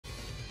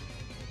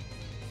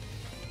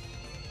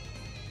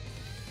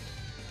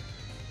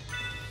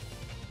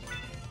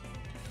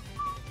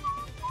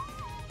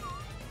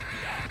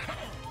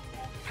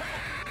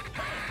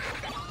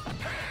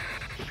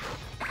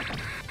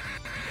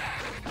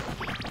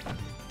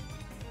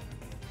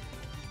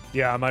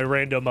Yeah, my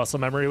random muscle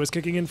memory was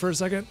kicking in for a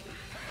second.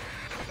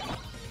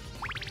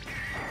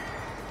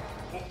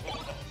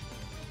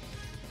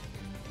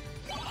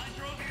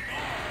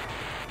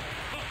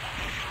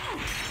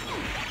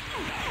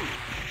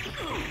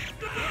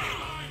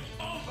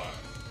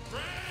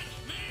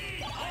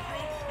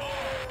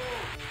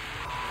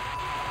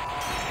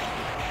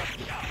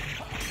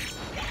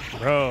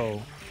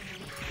 Bro.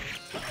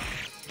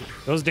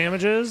 Those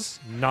damages,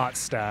 not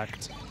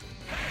stacked.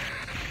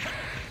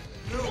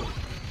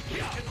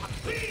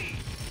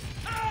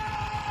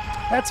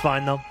 That's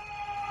fine, though.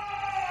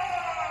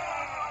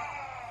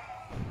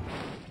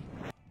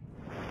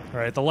 All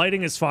right, the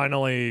lighting is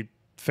finally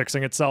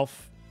fixing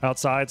itself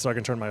outside, so I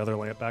can turn my other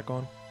lamp back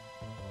on.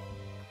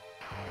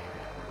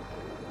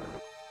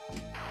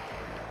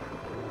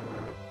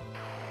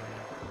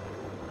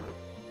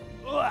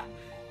 Ugh.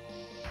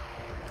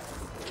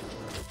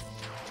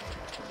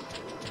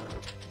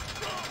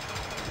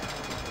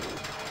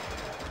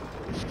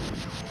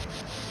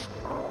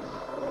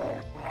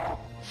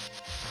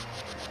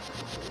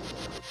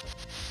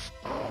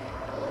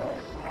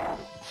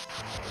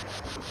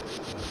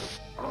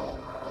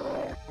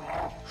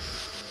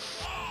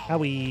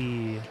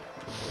 Owie.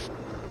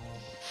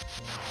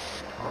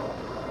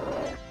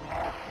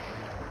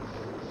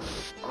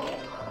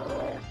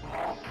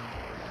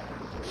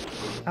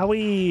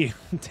 Owie.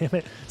 Damn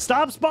it.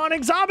 Stop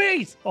spawning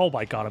zombies! Oh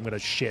my god, I'm gonna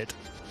shit.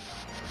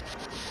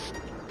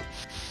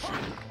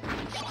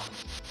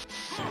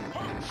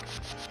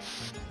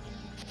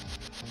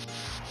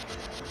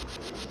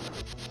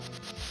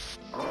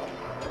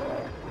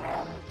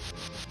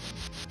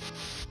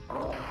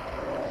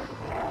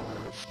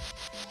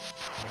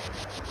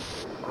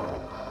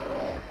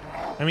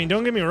 I mean,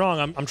 don't get me wrong,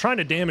 I'm trying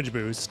to damage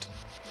boost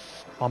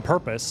on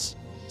purpose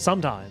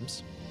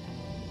sometimes.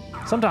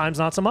 Sometimes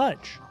not so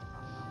much.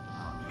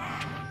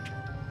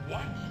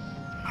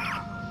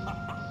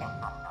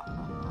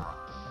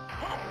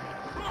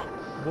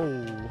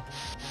 Whoa.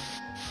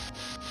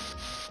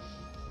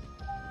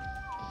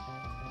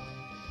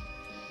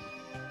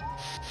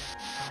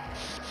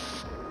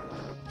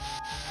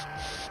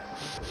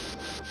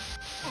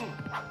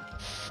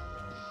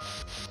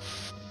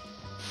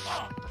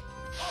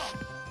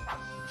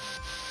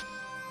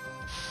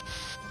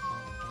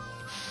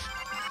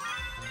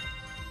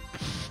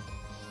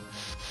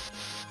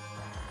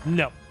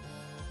 No.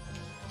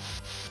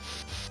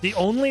 The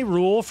only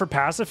rule for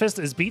Pacifist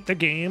is beat the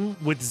game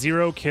with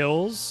 0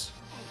 kills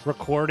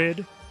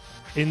recorded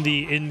in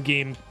the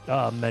in-game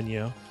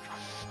menu.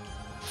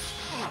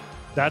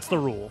 That's the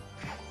rule.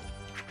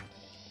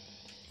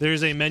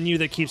 There's a menu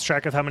that keeps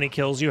track of how many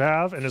kills you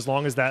have, and as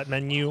long as that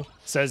menu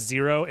says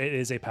 0, it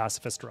is a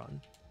Pacifist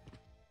run.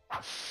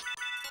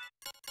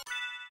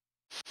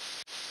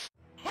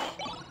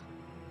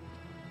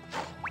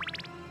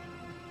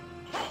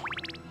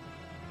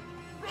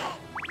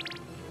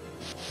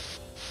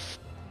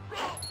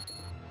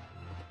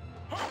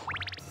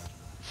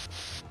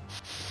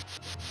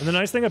 And the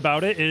nice thing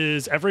about it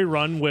is every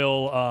run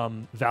will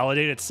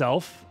validate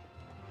itself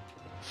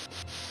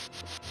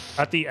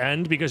at the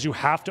end, because you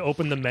have to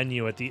open the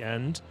menu at the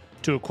end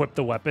to equip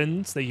the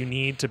weapons that you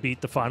need to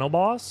beat the final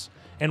boss.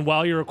 And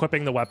while you're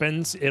equipping the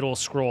weapons, it'll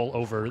scroll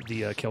over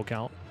the kill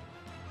count.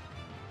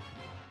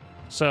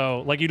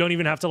 So, like, you don't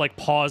even have to, like,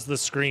 pause the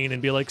screen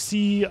and be like,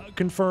 see,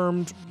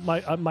 confirmed,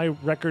 my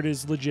record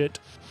is legit.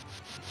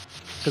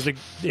 Because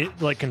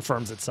it, like,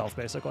 confirms itself,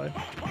 basically.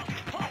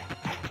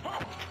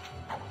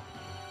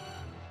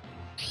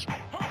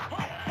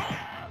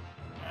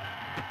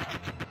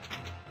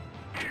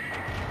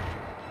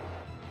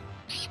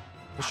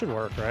 This should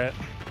work, right?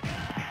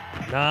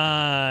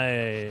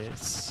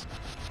 Nice.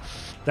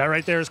 That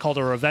right there is called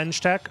a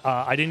revenge tech.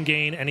 I didn't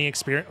gain any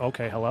experience.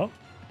 Okay, hello?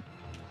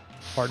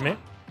 Pardon me?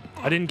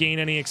 I didn't gain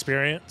any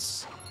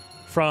experience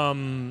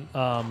from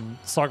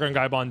Slugger and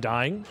Gaibon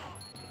dying.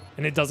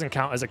 And it doesn't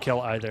count as a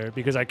kill either,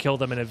 because I killed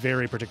them in a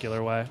very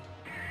particular way.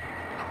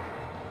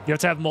 You have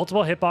to have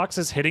multiple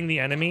hitboxes hitting the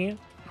enemy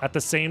at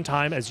the same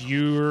time as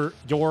your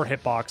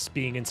hitbox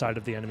being inside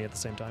of the enemy at the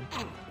same time.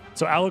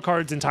 So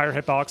Alucard's entire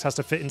hitbox has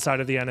to fit inside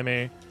of the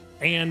enemy,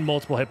 and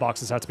multiple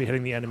hitboxes have to be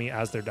hitting the enemy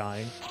as they're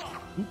dying.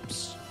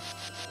 Oops.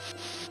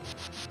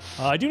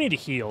 I do need to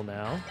heal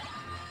now,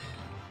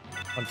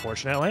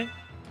 unfortunately.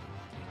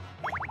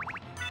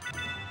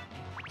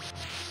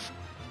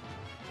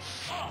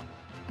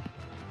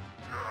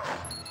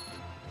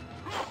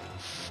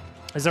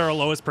 Is there a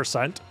lowest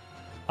percent?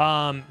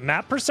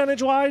 Map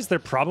percentage-wise, there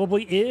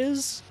probably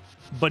is,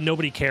 but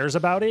nobody cares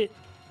about it.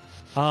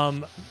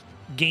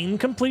 Game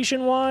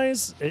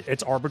completion-wise,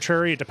 it's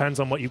arbitrary. It depends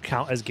on what you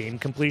count as game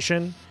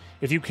completion.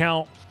 If you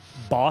count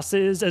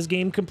bosses as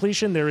game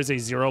completion, there is a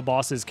 0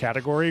 bosses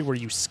category where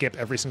you skip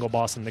every single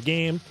boss in the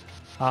game.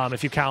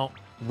 If you count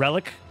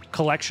relic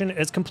collection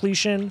as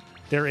completion,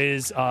 there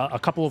is a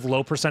couple of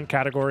low percent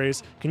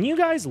categories. Can you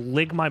guys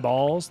lig my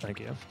balls? Thank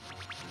you.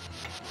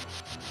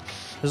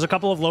 There's a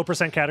couple of low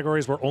percent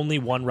categories where only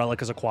 1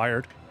 relic is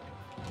acquired.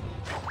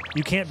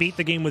 You can't beat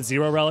the game with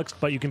 0 relics,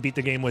 but you can beat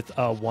the game with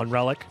 1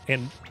 relic.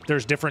 And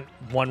there's different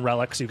 1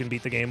 relics you can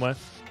beat the game with.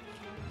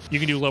 You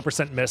can do low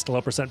percent mist,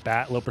 low percent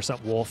bat, low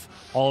percent wolf.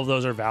 All of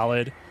those are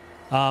valid.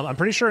 I'm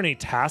pretty sure in a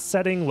task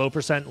setting, low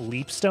percent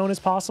leap stone is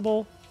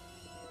possible.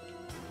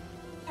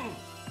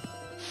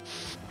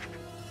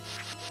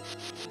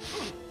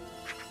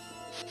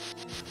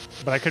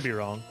 But I could be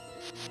wrong.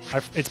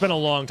 It's been a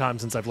long time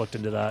since I've looked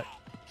into that.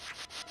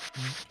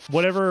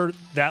 Whatever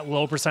that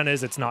low percent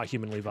is, it's not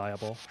humanly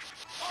viable.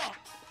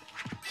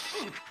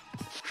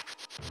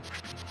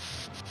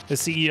 The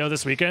CEO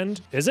this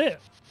weekend? Is it?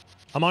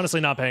 I'm honestly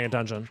not paying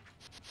attention.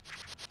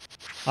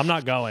 I'm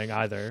not going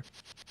either.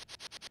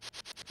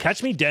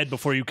 Catch me dead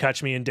before you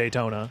catch me in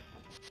Daytona.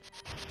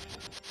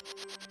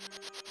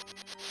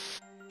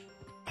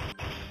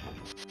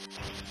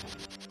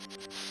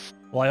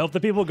 Well, I hope the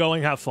people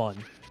going have fun.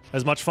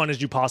 As much fun as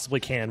you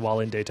possibly can while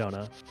in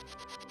Daytona.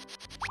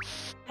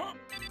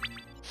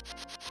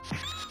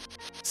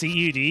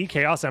 CED?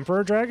 Chaos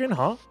Emperor Dragon?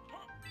 Huh?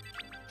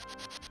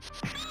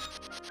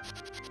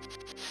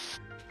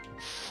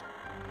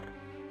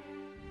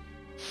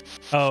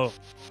 Oh.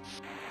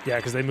 Yeah,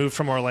 because they moved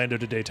from Orlando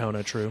to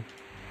Daytona, true.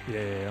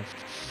 Yeah.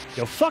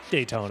 Yo, fuck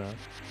Daytona.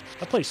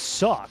 That place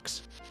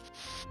sucks.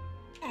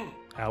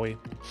 Owie.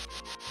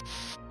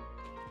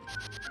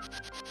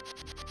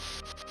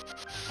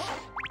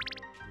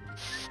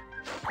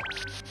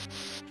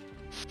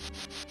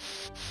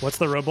 What's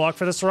the roadblock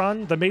for this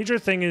run? The major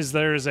thing is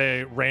there's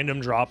a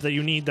random drop that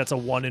you need that's a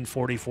 1 in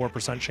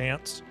 44%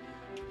 chance.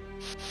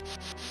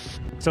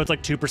 So it's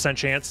like 2%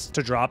 chance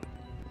to drop.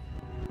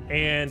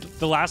 And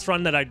the last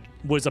run that I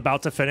was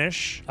about to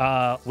finish,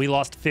 we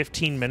lost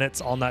 15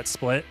 minutes on that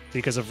split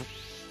because of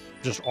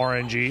just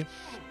RNG.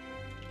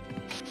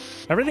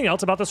 Everything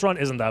else about this run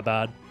isn't that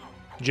bad,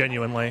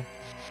 genuinely.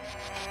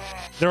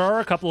 There are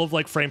a couple of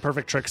like frame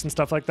perfect tricks and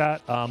stuff like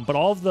that, but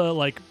all of the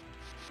like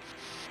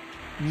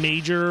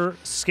major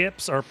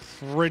skips are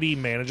pretty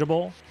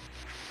manageable.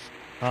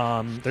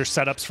 There's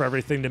setups for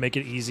everything to make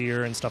it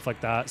easier and stuff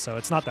like that, so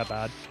it's not that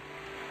bad.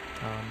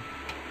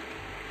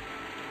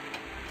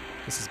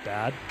 This is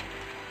bad.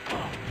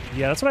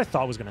 Yeah, that's what I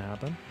thought was going to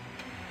happen.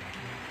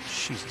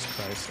 Jesus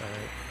Christ, all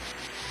right.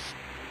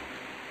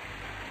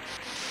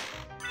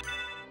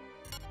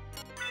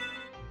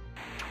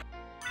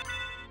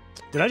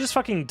 Did I just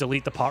fucking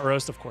delete the pot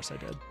roast? Of course I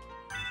did.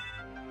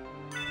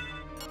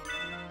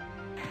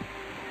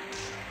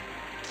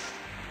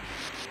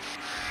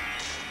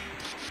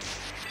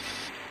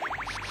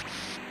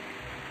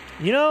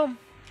 You know,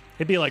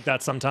 it'd be like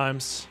that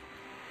sometimes.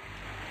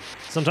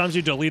 Sometimes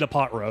you delete a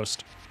pot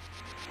roast.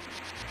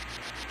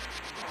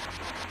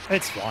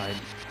 It's fine.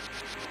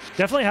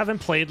 Definitely haven't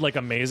played like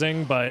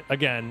amazing, but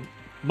again,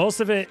 most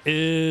of it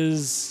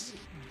is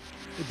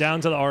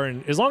down to the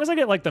RNG. As long as I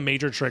get like the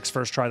major tricks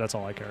first try, that's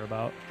all I care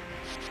about.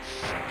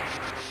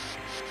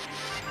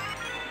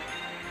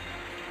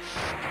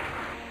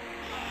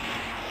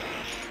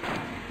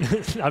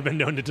 I've been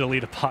known to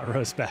delete a pot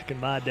roast back in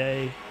my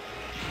day.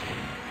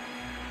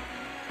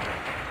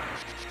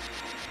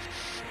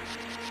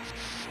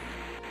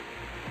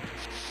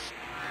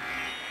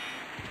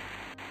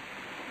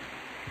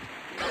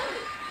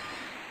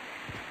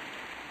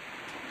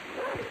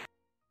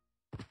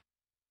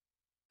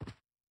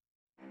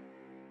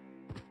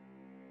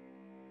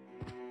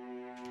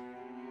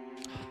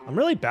 I'm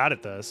really bad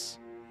at this.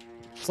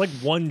 It's like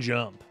one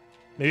jump.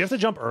 Maybe I have to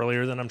jump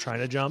earlier than I'm trying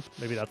to jump.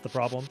 Maybe that's the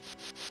problem.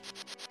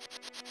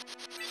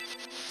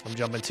 I'm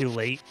jumping too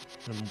late.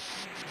 I'm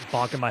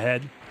bonking my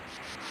head.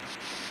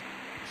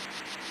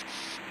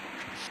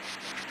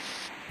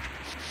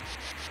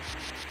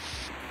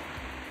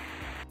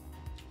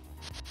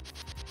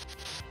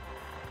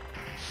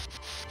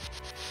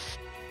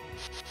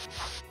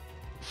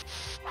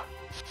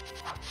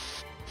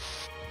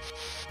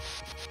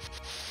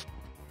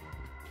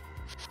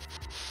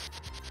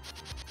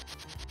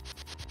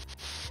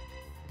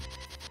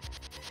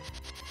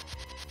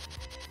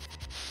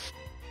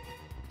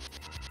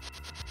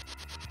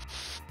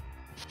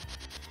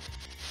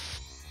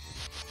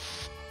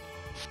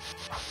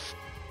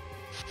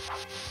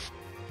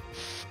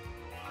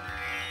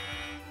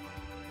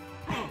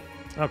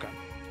 Okay.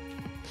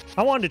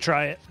 I wanted to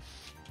try it.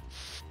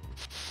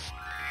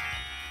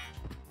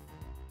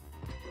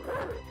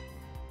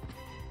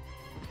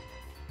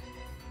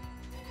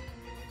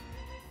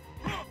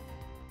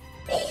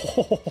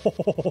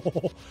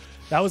 Oh,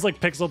 that was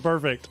like pixel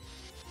perfect.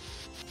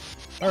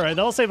 All right,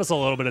 that'll save us a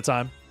little bit of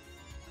time.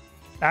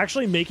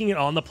 Actually making it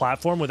on the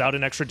platform without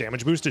an extra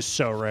damage boost is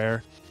so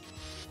rare.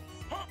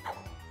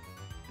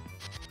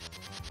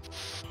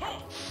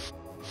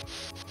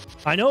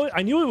 I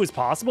knew it was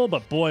possible,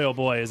 but boy, oh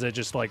boy, is it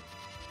just like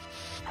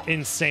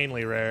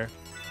insanely rare.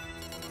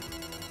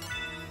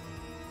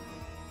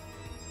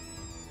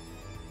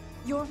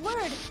 Your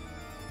word.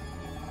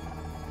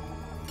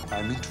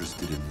 I'm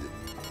interested in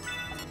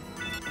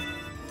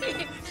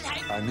this.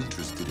 I'm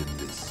interested in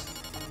this.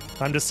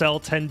 Time to sell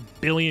 10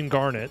 billion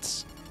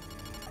garnets.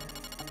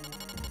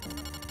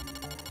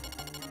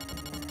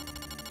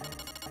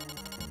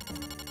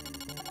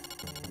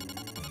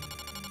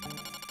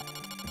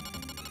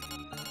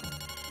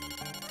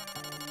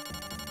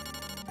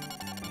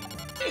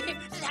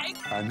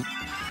 I'm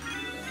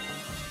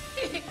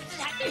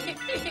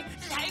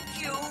Thank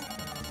you.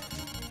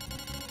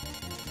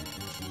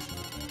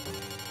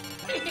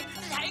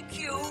 Thank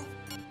you.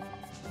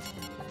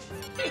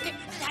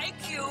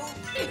 Thank you.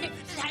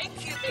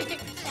 Thank you.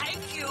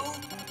 Thank you.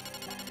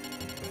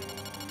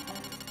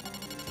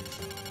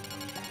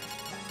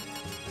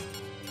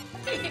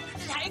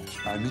 Thank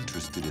you. I'm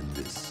interested in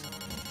this.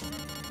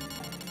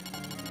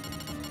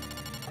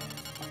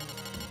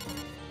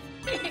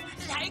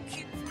 Thank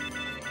you.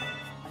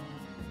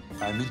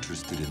 I'm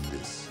interested in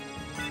this.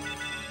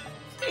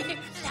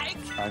 Thank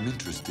you. I'm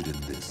interested in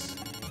this.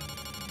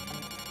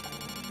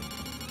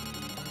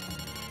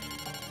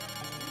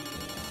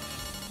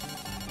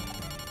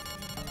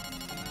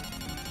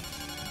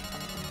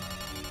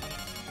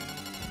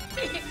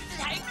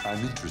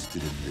 I'm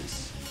interested in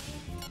this.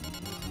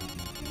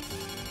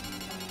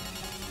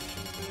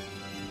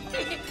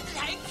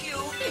 Thank you.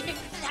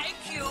 Thank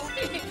you.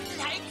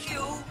 Thank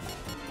you.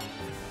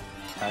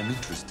 I'm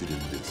interested in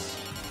this.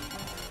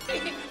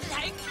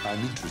 Thank I'm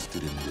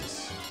interested in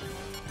this.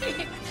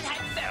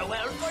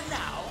 farewell for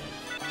now.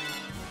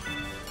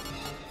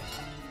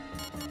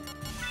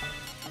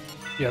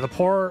 Yeah, the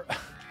poor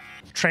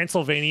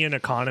Transylvanian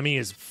economy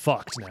is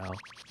fucked now.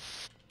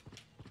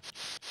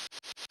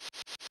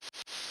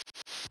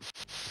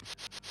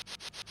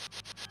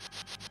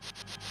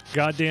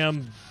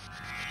 Goddamn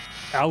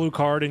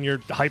Alucard and your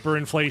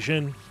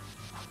hyperinflation.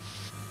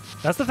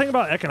 That's the thing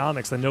about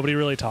economics that nobody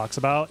really talks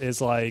about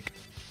is like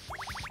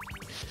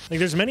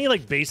there's many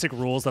like basic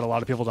rules that a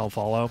lot of people don't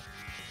follow.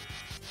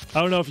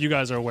 I don't know if you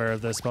guys are aware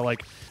of this, but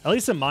like at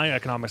least in my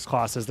economics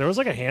classes, there was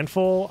like a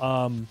handful.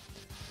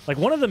 Like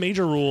one of the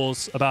major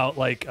rules about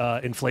like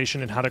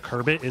inflation and how to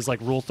curb it is like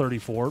Rule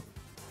 34.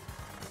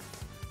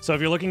 So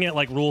if you're looking at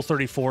like Rule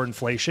 34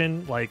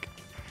 inflation, like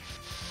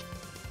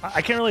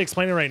I can't really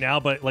explain it right now,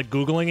 but like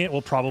Googling it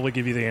will probably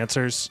give you the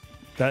answers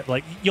that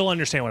like you'll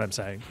understand what I'm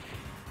saying.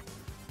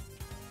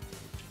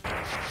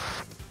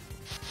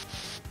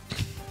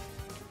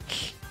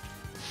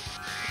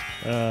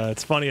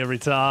 It's funny every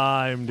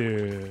time,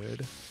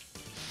 dude.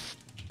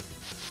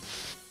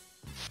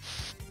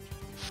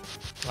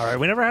 All right,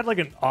 we never had like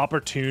an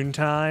opportune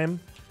time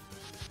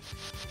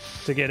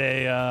to get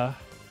a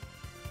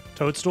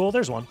toadstool.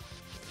 There's one.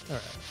 All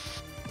right.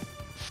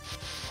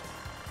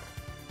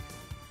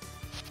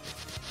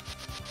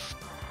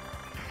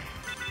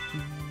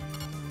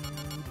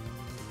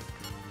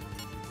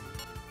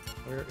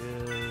 Where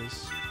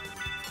is...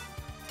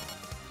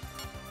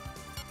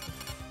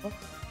 Oh.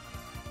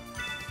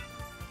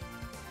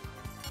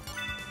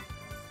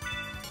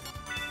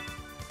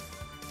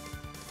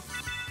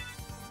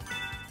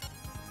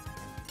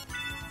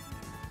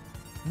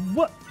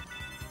 What?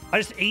 I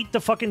just ate the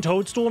fucking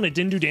toadstool and it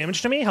didn't do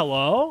damage to me?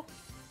 Hello?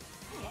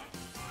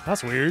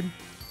 That's weird. I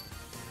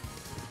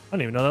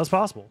didn't even know that was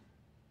possible.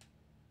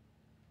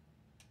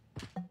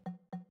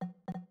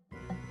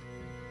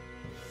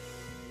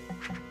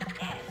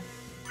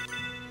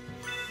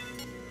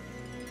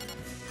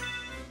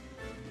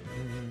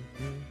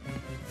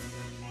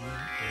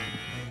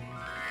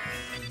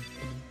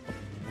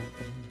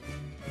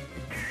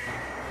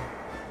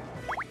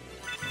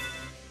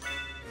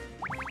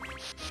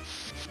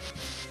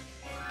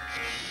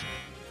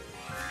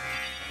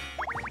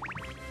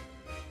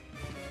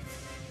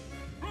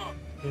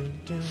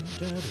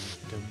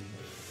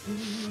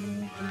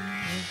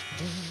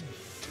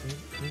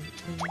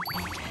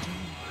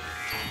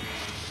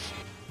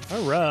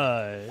 All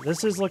right,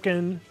 this is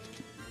looking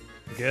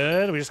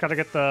good. We just got to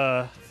get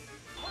the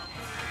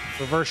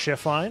reverse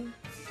shift line.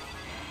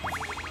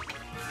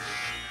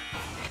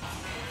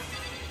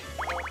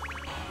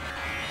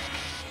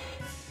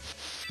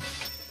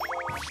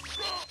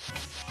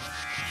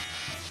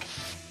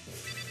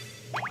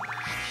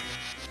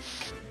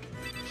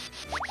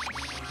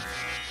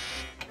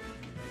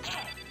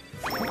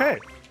 Okay.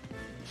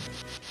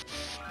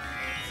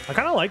 I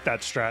kind of like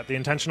that strat, the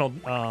intentional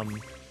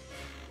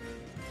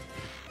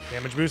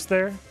damage boost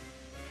there.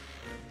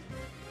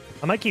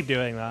 I might keep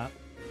doing that.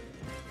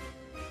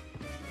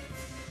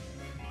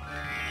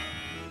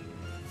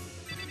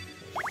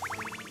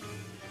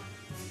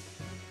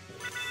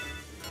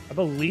 I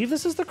believe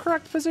this is the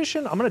correct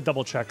position. I'm going to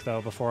double check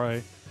though before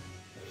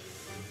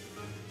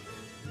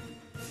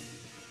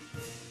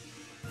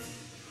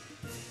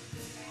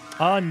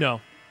I...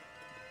 No.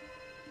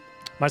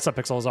 My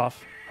subpixel is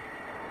off.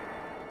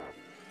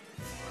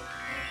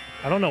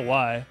 I don't know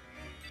why.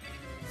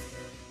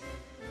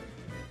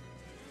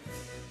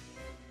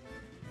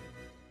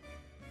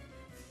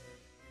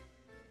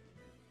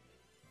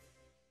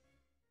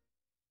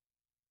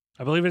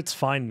 I believe it's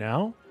fine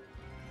now.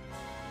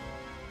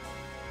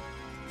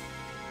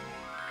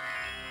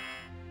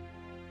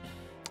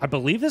 I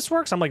believe this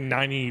works. I'm like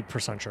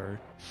 90% sure.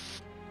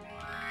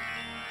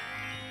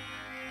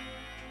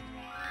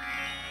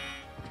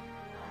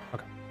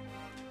 Okay.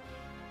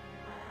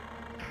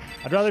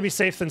 I'd rather be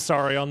safe than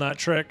sorry on that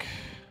trick.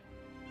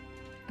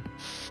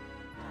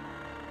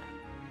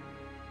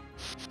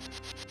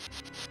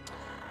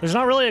 There's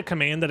not really a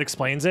command that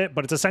explains it,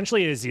 but it's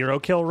essentially a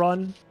 0-kill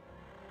run.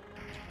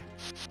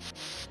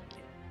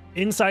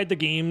 Inside the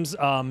game's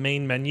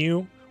main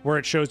menu, where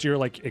it shows your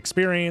like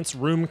experience,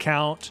 room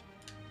count,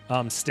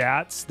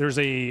 stats, there's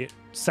a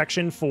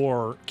section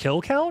for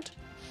kill count.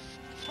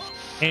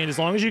 And as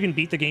long as you can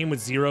beat the game with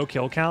 0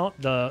 kill count,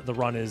 the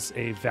run is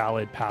a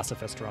valid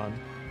pacifist run.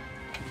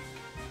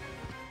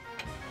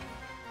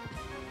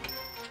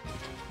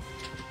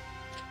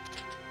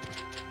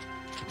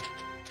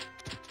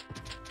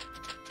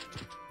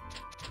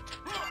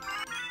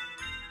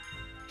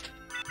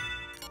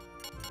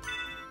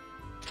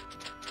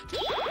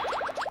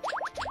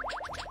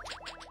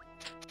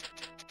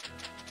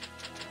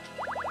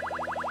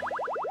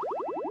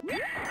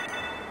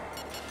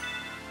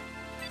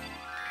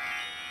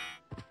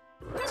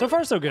 So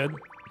far, so good.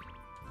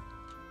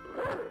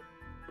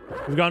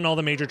 We've gotten all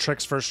the major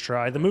tricks first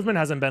try. The movement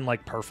hasn't been,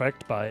 like,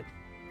 perfect, but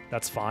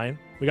that's fine.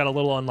 We got a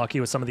little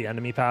unlucky with some of the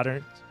enemy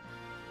patterns.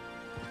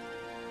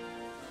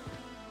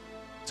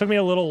 Took me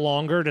a little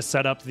longer to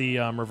set up the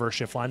reverse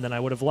shift line than I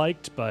would have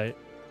liked, but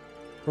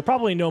we're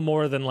probably no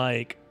more than,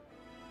 like,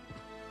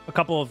 a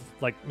couple of,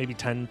 like, maybe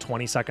 10,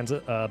 20 seconds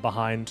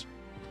behind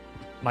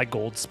my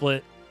gold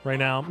split right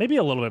now. Maybe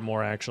a little bit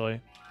more,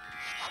 actually.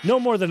 No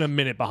more than a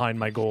minute behind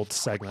my gold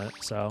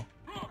segment, so.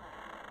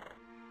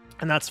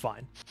 And that's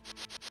fine.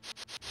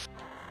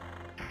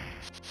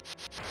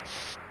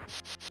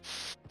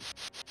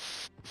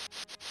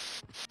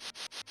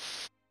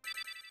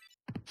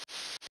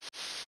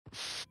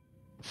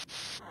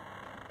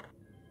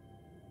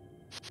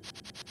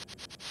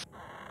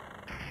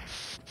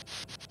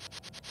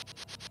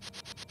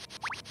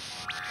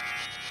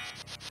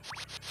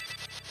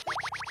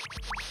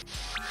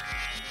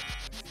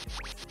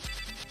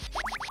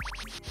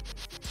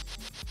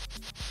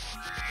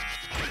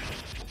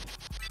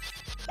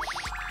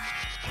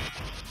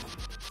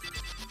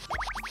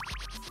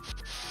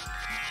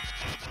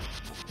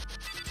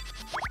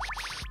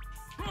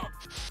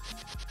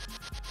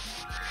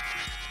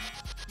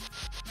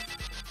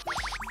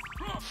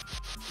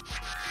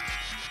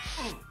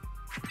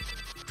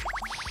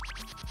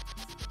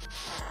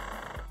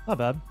 Not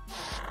bad.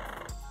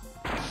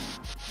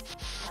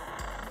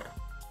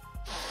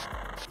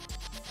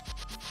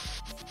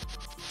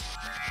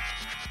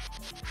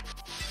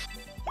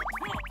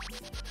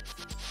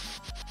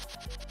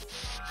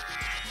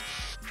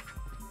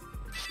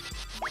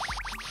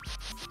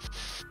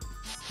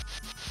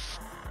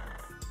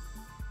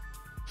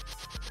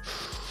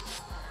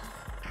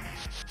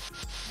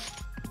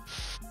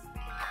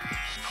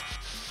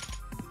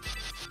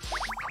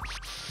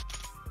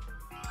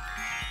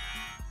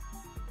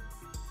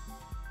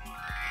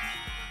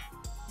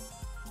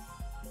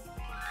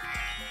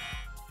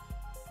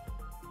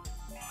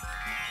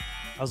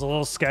 That was a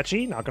little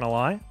sketchy, not gonna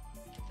lie.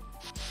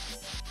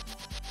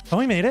 But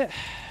we made it.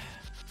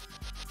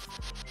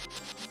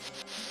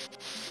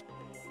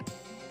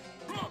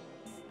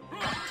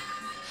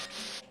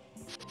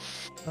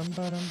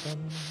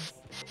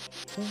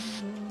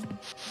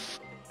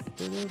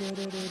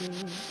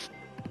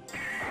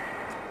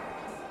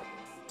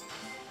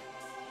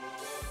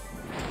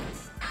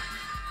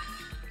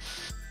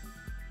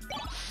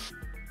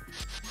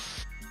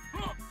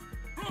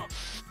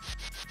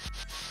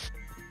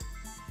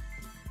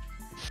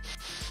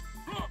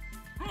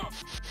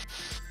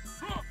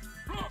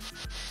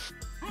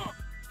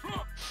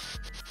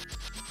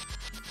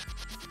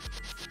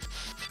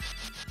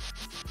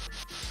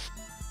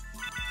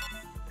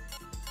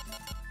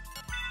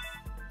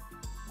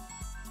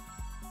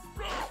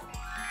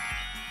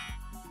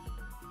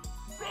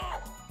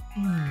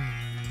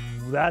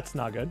 That's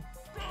not good.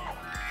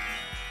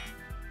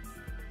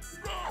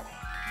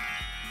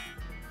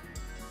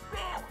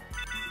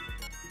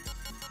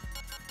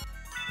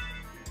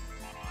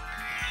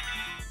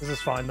 This is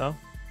fine, though.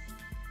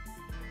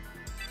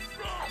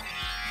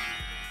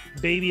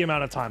 Baby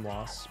amount of time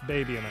loss.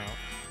 Baby amount.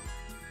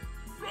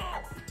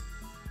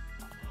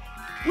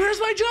 Where's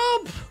my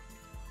jump?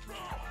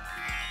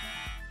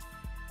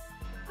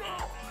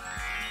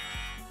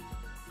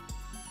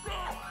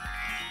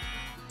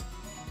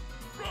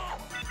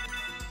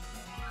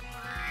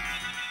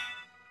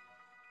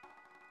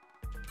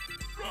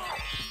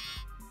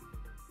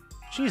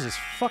 Jesus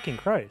fucking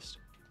Christ.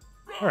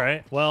 All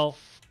right, well,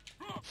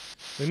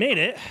 we made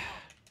it.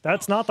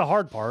 That's not the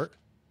hard part.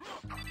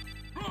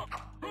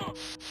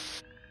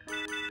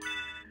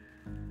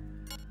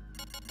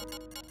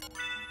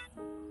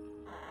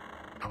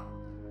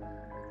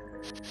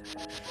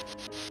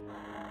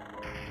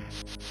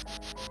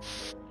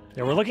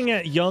 Yeah, we're looking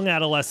at young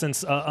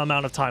adolescents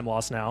amount of time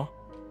loss now.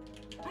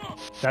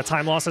 That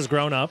time loss has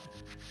grown up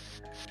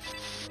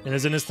and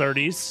is in his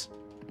 30s.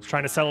 He's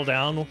trying to settle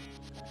down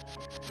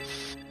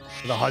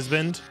with a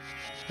husband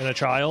and a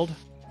child.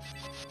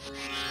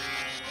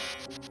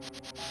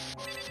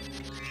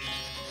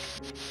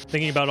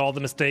 Thinking about all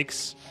the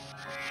mistakes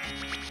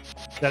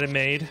that it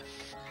made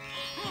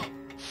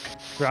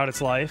throughout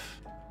its life.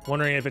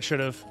 Wondering if it should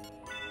have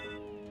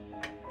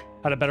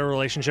had a better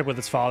relationship with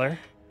its father.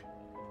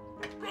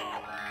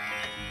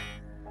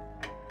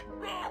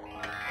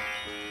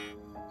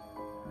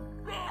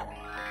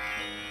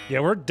 Yeah,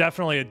 we're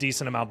definitely a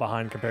decent amount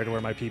behind compared to where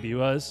my PB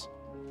was.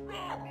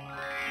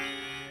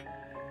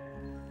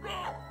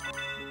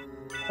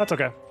 That's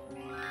okay.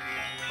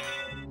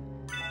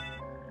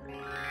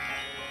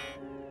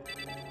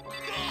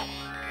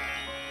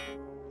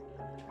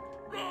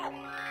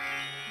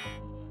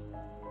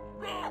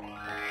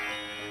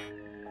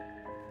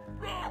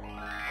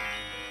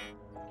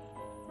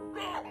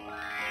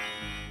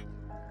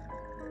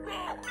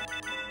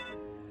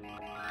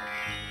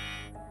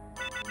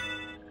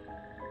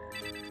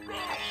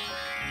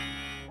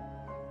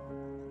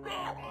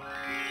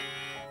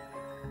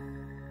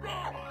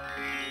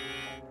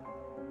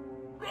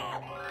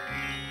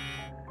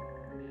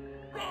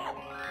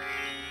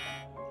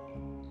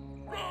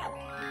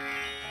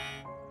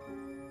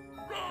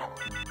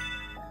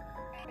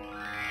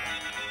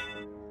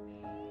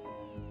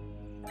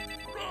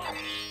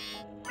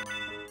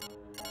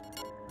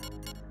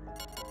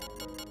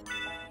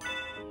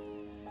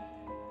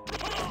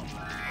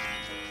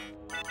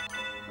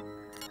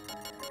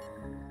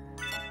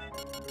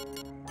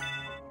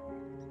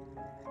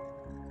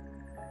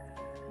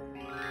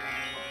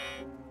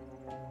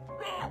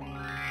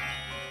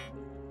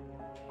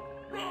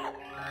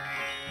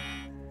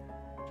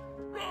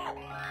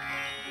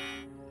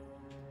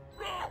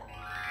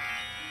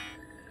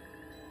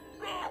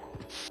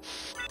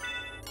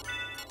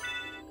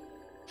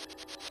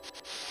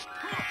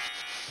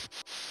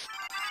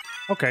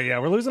 Okay, yeah,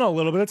 we're losing a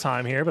little bit of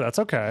time here, but that's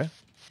okay.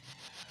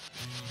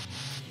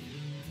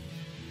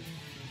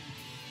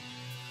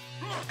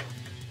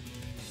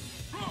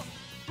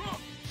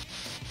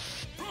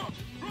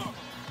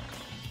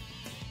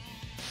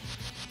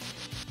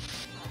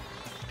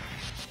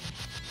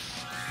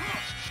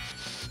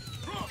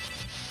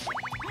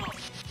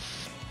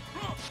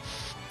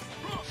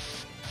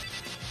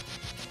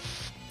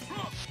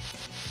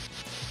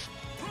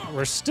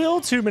 We're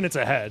still 2 minutes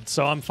ahead,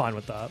 so I'm fine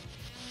with that.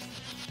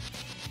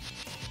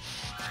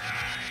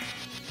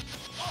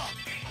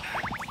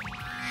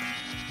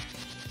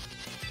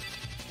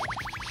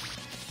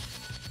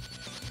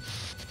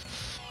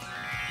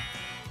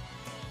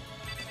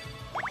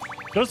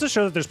 Goes to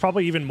show that there's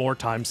probably even more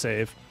time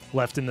save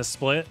left in this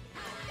split,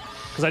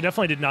 because I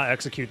definitely did not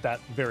execute that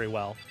very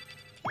well.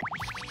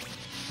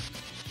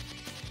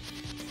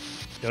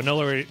 Yo,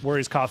 no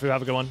worries, Coffee.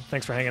 Have a good one.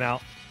 Thanks for hanging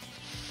out.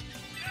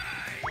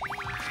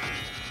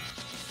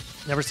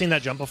 Never seen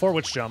that jump before?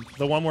 Which jump?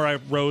 The one where I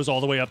rose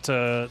all the way up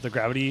to the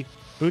gravity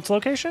boots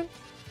location?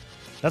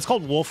 That's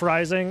called Wolf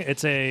Rising.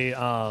 It's a,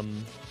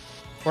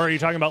 or are you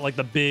talking about like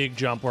the big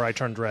jump where I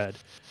turned red?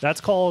 That's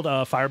called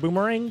Fire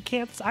Boomerang.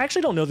 I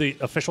actually don't know the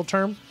official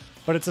term,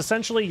 but it's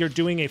essentially you're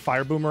doing a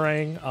Fire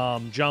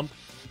Boomerang jump.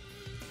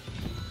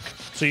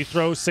 So you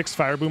throw 6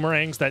 Fire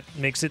Boomerangs. That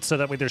makes it so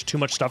that way there's too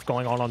much stuff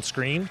going on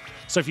screen.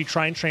 So if you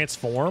try and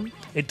transform,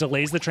 it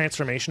delays the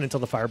transformation until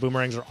the Fire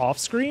Boomerangs are off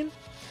screen.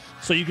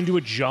 So you can do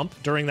a jump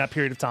during that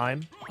period of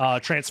time,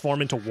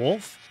 transform into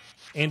Wolf,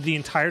 and the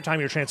entire time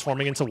you're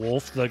transforming into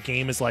Wolf, the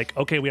game is like,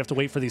 okay, we have to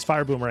wait for these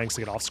Fire Boomerangs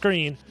to get off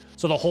screen.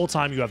 So the whole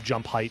time you have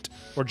jump height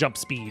or jump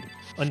speed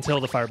until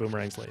the Fire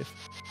Boomerangs leave.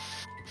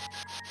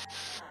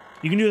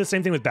 You can do the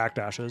same thing with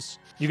backdashes.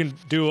 You can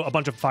do a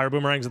bunch of Fire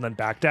Boomerangs and then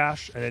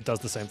backdash, and it does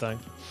the same thing.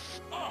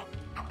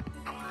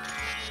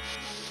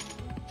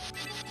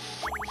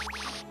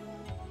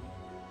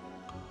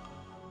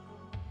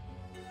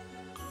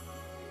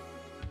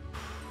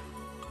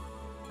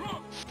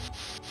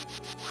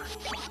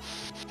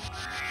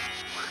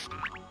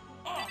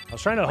 I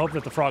was trying to hope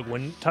that the frog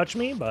wouldn't touch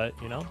me, but,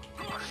 you know,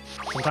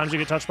 sometimes you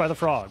get touched by the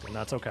frog, and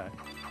that's okay.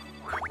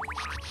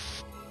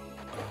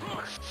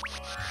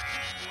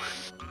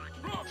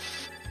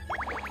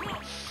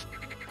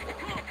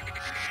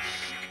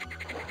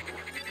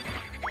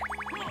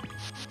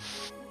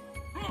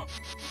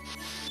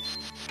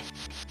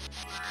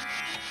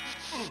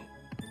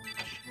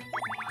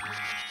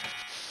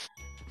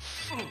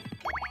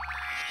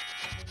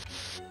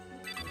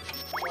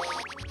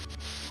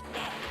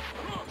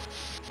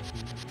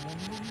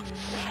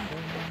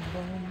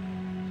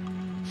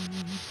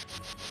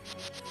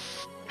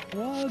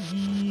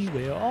 Froggy,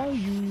 where are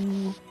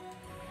you?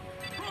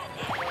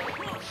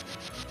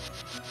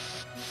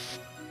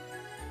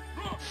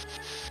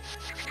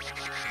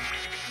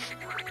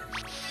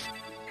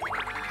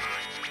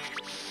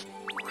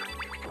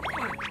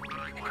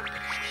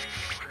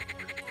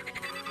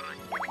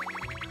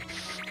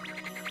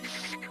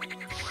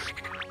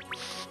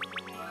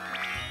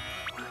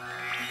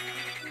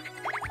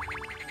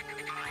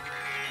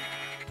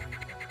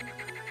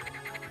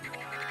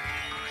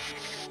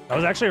 That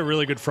was actually a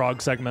really good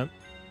frog segment.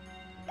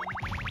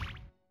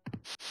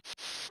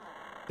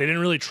 They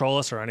didn't really troll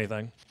us or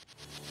anything.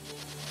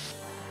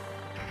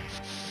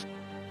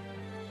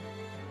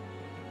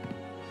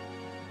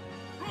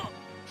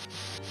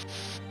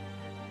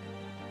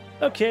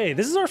 Okay,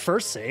 this is our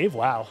first save.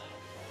 Wow.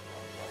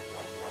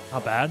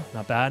 Not bad,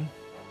 not bad.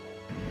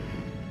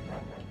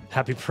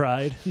 Happy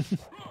Pride.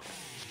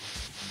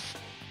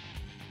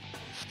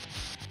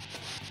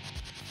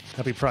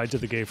 Happy Pride to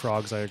the gay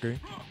frogs, I agree.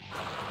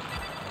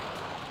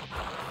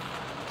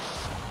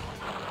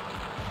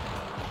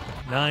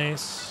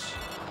 Nice.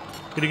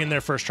 Getting in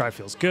there first try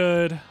feels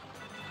good.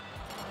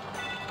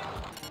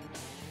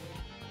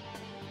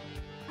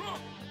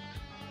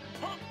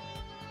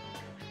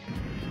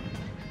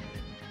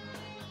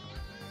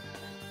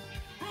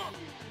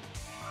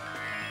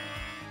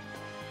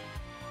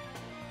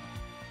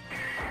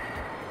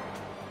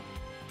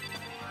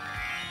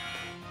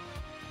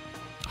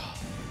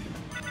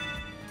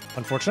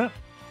 Unfortunate.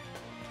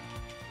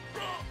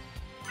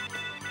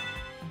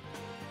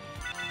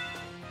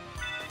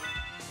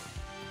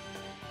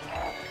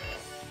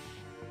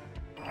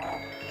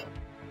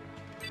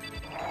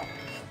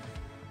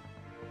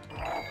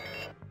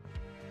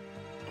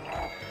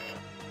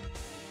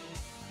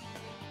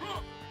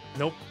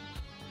 Nope.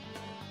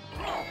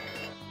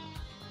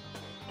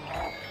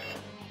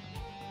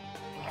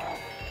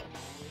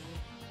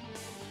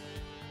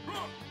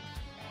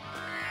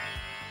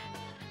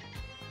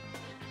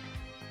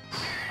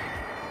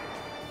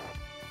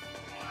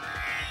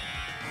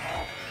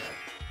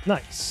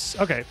 Nice.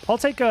 Okay, I'll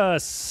take a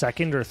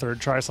second or third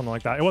try, something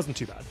like that. It wasn't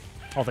too bad,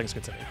 all things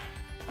considered.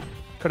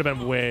 Could have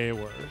been way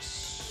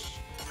worse.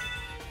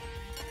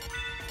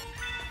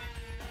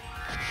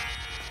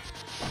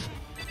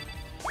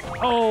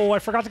 Oh, I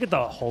forgot to get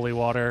the holy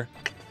water.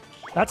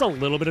 That's a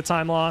little bit of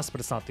time lost,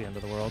 but it's not the end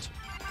of the world.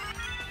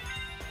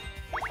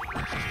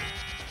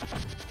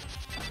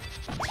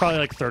 It's probably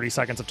like 30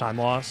 seconds of time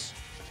loss.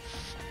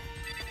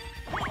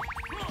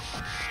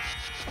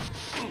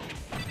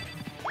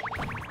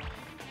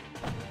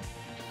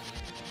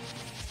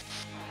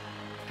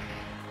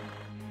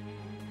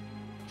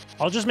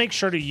 I'll just make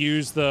sure to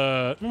use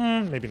the...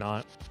 maybe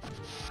not.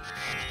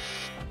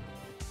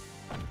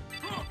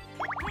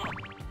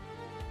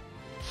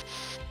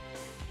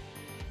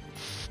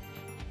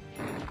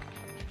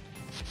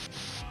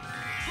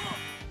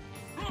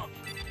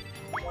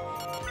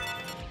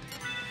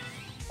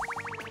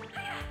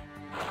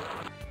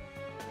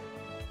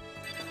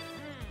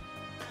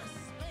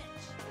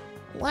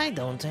 Why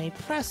don't I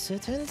press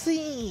it and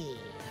see?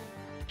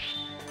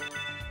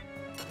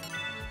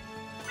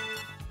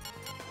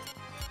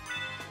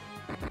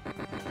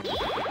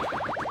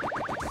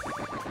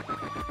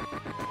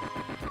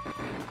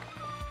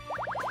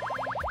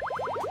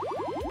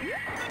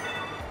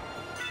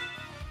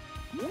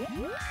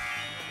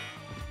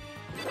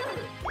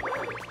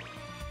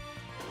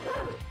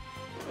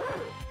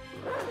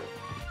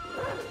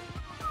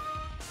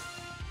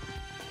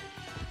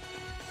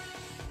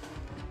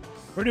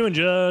 We're doing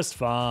just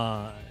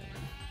fine.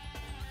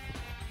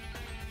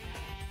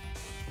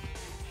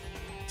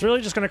 It's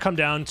really just going to come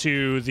down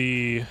to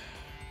the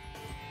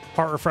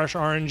heart refresh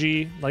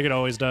RNG, like it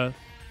always does.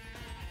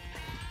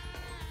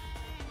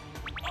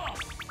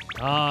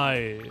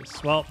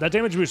 Nice. Well, that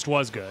damage boost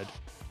was good.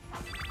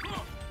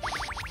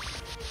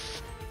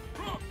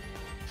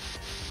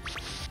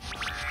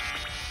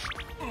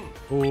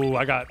 Ooh,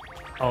 I got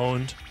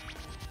owned.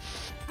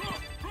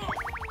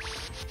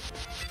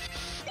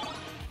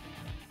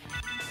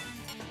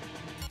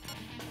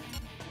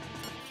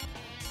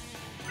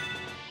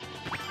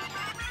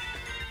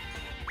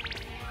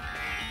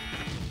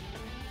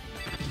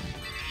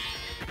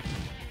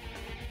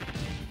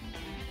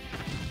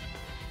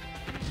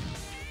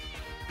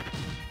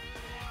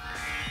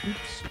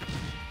 Oops.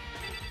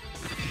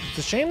 It's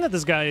a shame that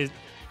this guy,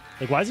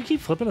 like, why does he keep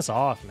flipping us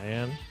off,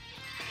 man?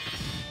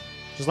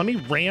 Just let me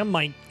ram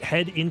my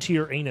head into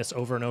your anus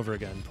over and over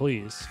again,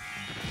 please.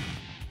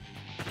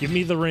 Give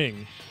me the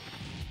ring.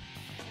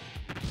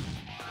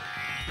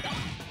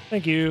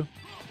 Thank you.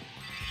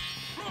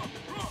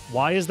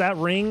 Why is that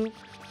ring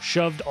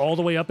shoved all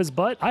the way up his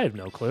butt? I have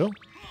no clue.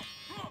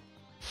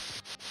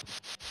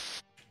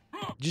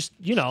 Just,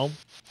 you know,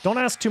 don't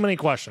ask too many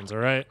questions, all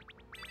right?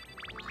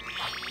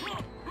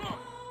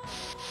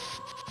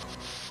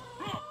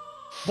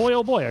 Boy,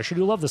 oh boy, I sure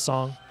do love this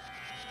song.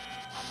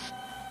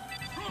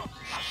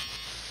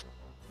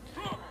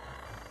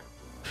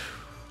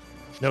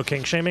 No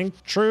kink shaming.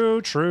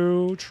 True,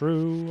 true,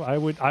 true. I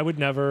would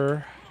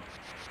never.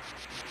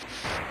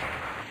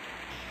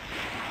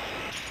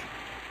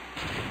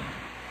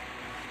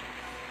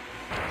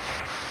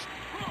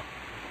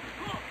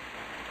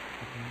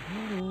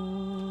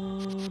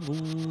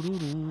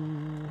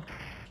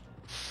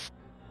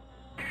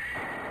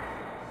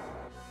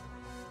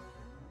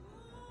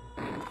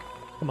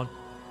 Come on.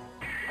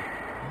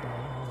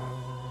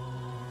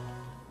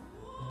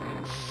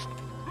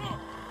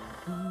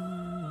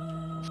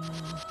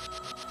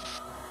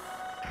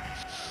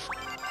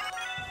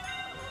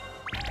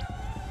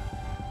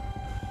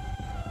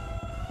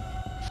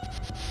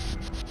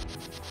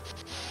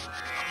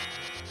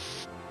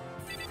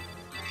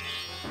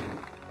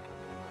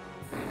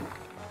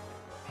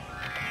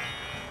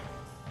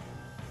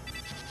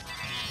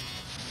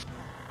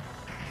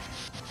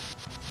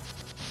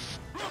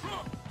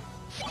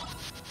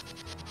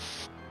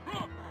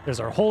 There's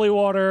our holy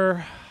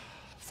water.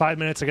 5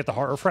 minutes to get the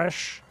heart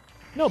refresh.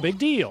 No big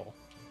deal.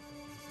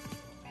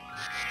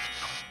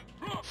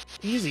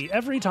 Easy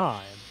every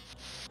time.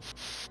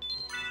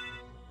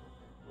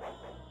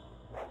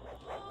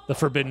 The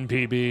forbidden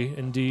PB,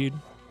 indeed.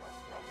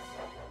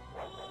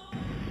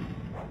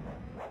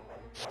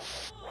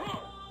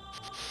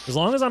 As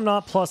long as I'm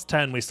not plus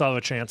 10, we still have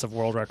a chance of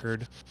world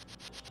record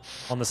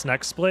on this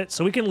next split.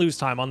 So we can lose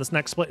time on this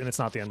next split, and it's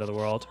not the end of the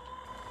world.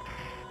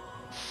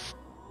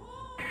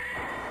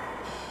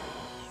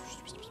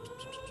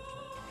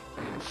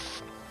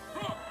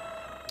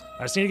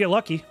 I just need to get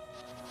lucky.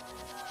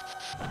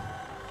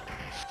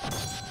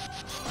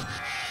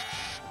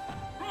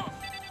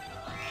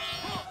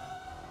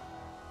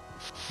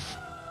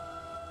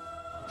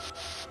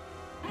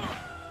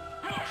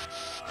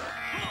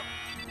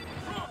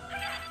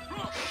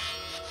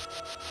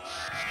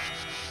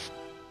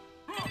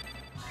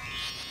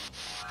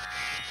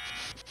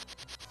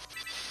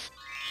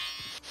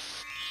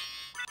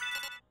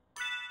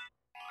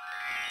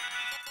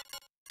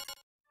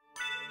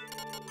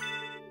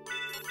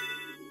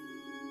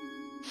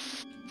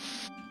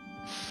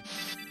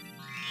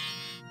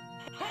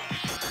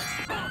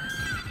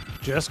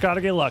 Just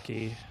gotta get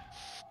lucky.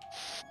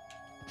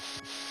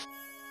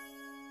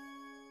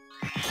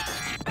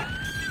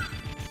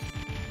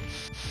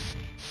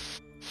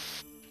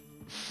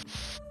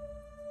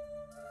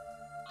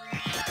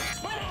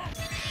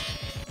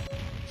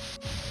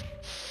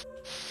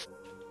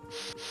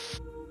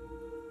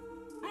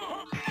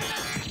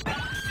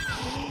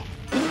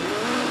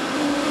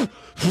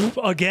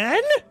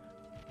 Again?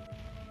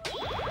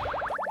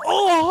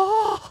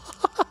 Oh!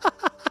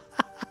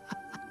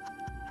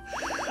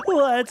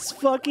 Let's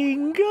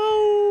fucking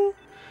go.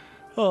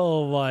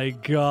 Oh my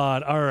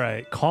god. All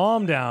right,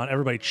 calm down.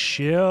 Everybody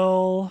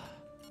chill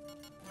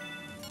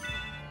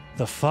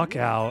the fuck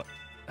out.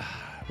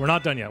 We're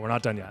not done yet. We're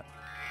not done yet.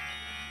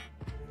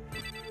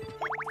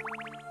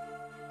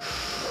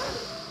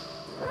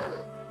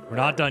 We're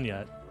not done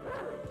yet.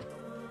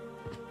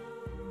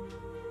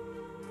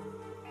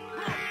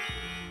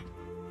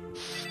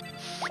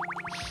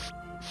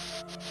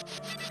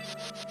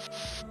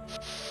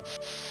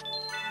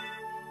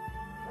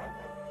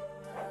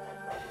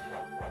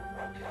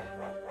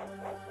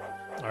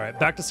 All right,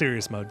 back to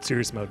serious mode.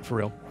 Serious mode, for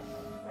real.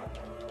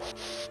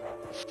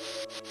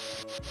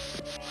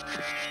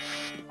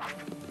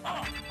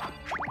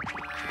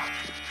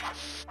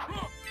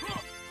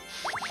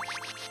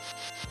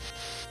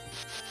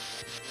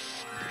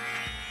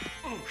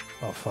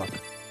 Oh, fuck.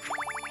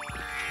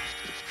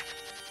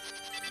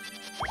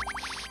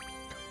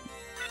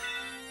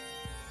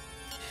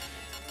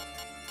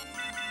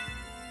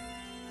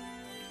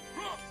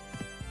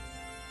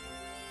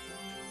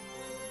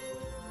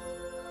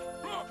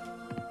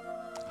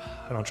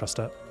 I don't trust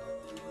that.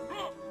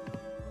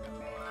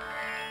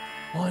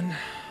 1,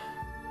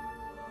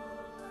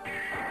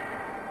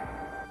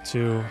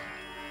 2,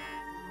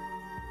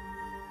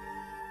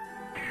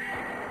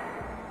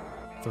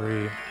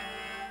 3,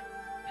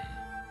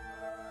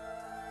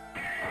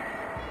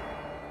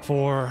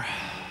 4,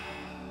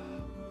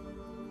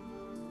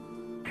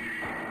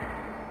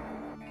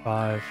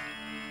 5,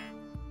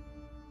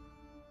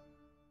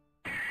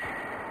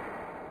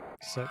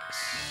 6,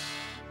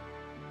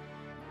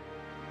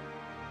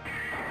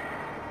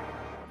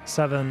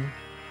 7,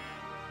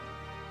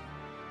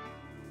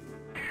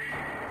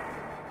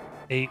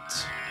 8,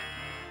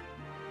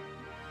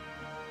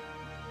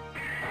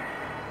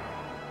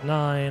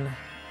 9,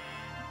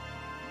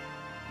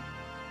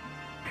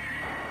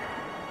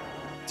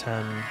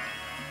 10,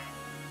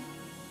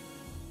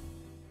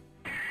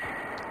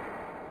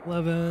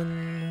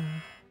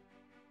 11,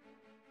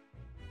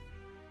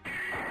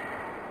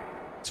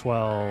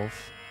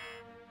 12,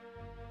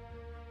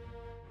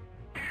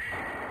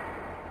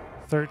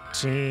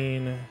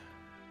 13,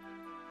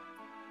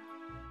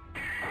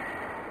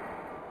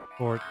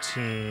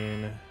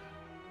 14,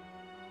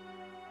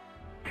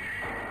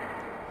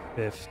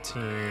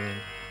 15,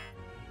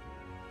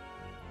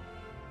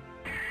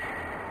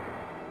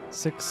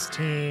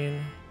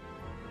 16,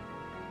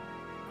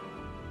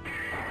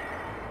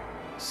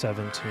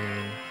 17,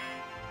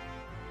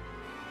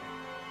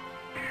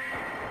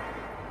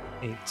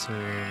 18,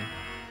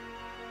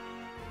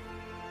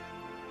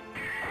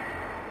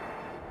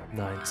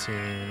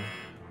 19,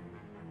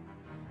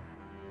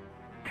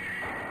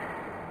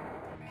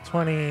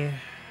 20,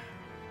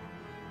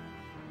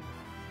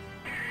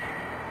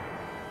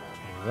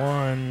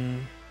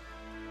 21,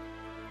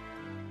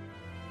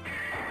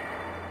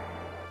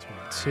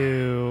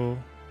 22,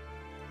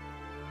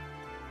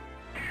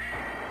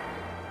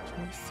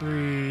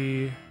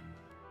 23. I'm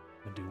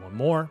gonna do one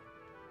more.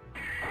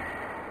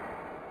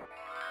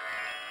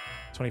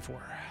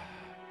 24.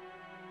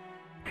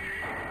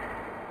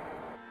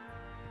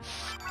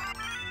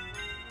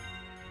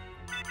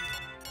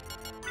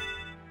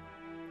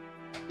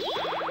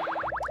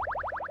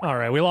 All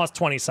right, we lost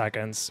 20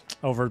 seconds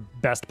over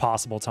best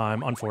possible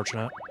time.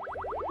 Unfortunate.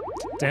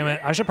 Damn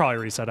it. I should probably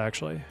reset,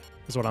 actually,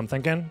 is what I'm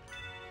thinking.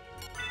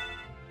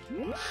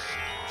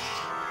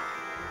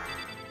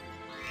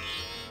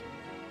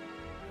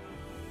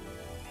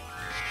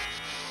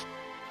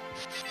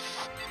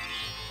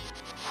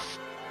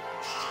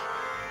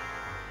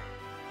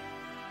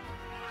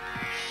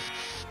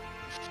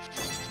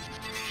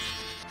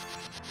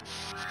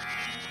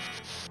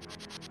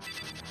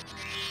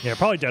 Yeah,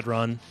 probably dead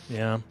run.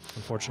 Yeah,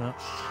 unfortunate.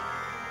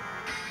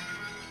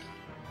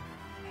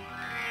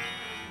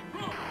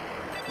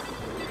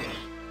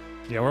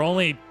 Yeah, we're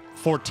only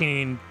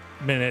 14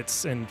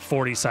 minutes and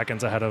 40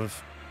 seconds ahead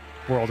of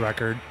world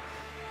record.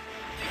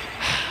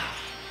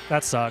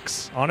 That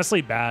sucks.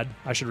 Honestly, bad.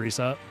 I should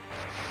reset.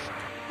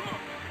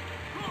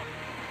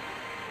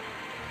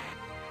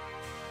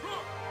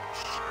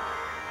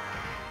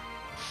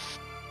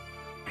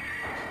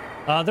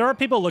 There are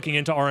people looking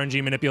into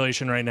RNG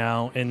manipulation right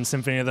now in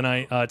Symphony of the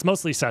Night. It's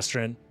mostly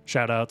Sestrin,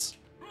 shoutouts.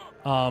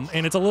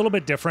 And it's a little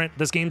bit different.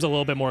 This game's a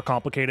little bit more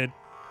complicated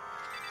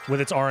with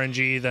its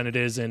RNG than it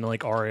is in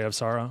like Aria of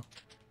Sorrow.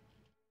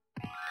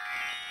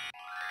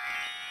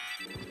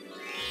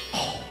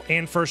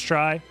 And first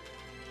try.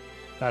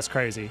 That's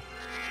crazy.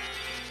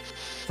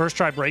 First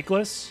try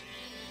breakless.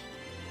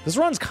 This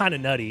run's kind of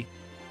nutty.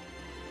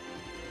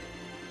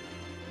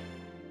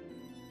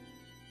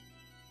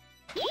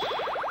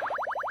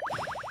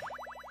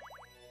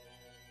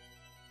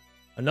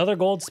 Another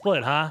gold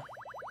split, huh?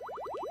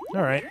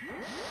 All right.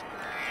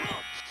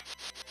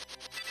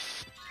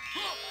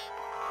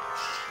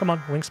 Come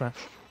on, wing smash.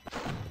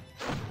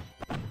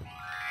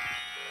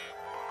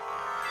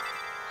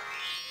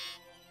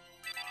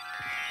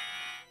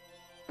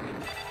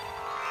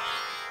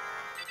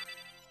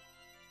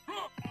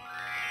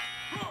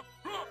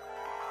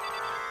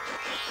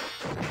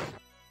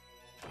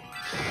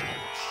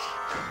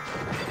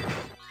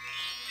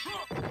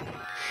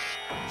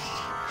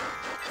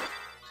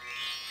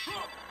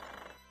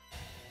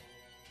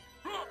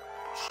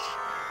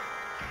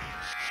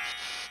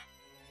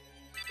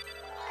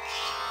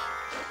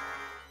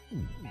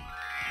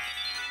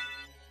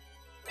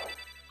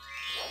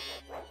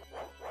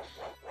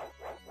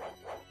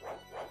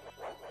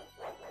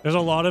 There's a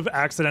lot of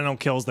accidental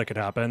kills that could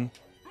happen.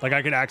 Like,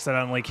 I could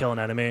accidentally kill an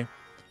enemy.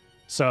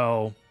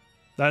 So,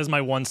 that is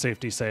my one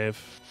safety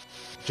save,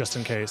 just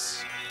in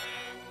case.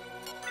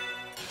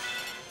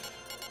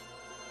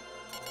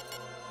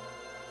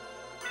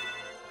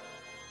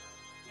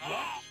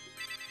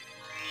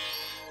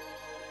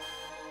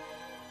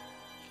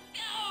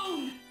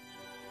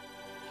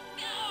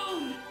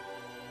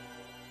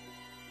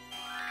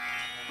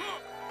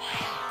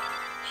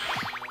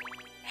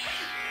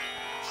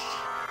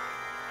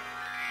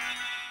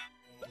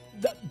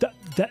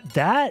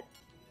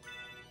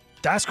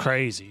 That's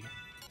crazy.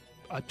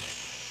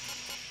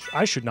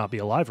 I should not be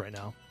alive right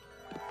now.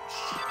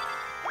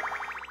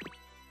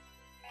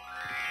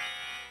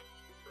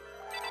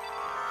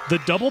 The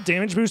double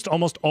damage boost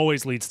almost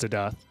always leads to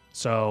death,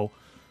 so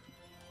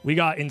we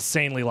got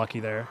insanely lucky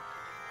there.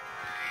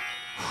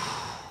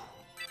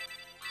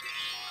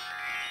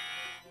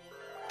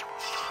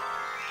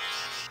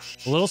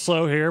 A little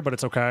slow here, but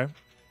it's okay.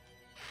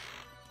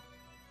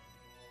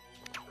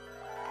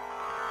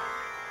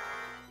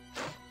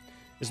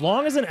 As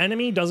long as an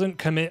enemy doesn't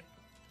commit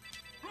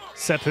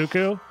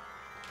seppuku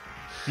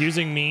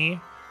using me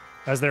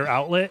as their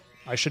outlet,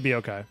 I should be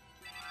okay.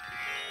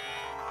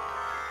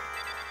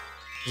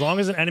 As long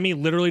as an enemy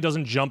literally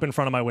doesn't jump in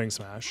front of my wing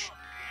smash.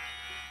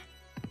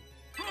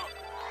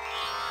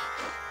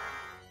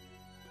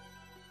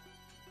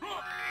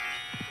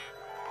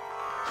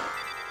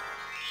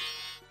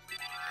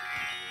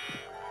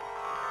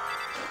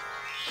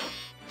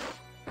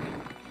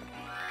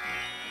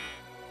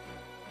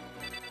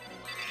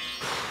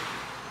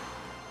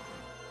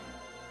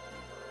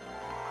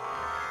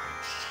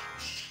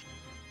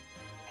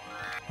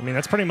 I mean,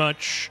 that's pretty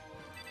much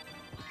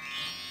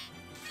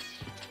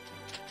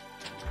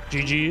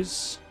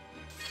GG's.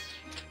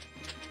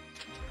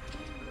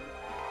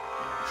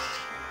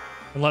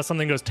 Unless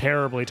something goes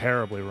terribly,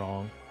 terribly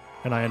wrong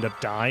and I end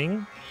up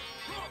dying,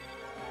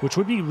 which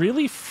would be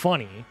really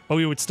funny, but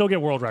we would still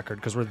get world record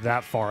because we're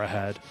that far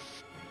ahead.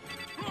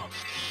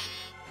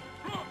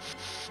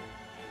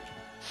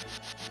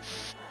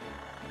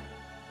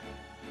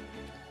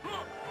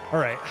 All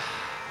right.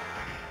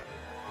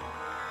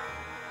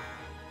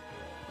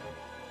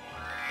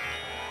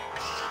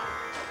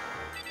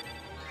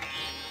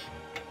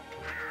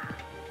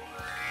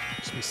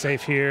 Just be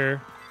safe here.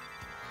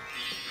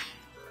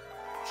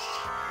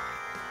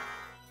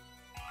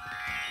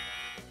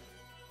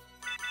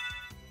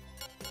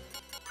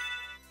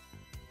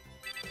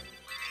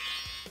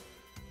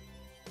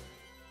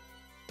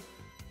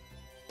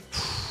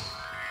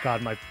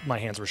 God, my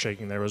hands were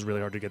shaking there. It was really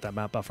hard to get that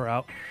map buffer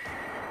out.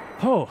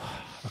 Oh,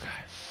 okay.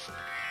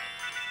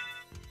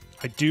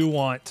 I do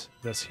want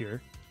this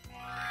here.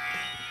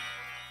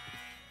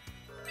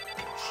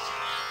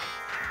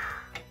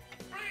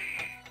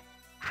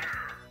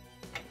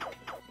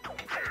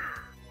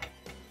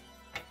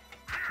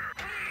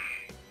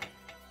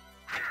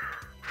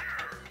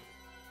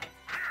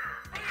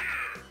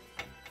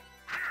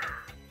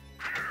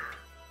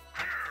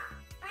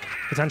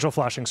 Potential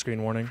flashing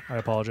screen warning. I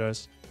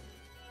apologize.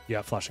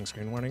 Yeah, flashing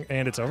screen warning.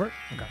 And it's over?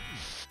 Okay.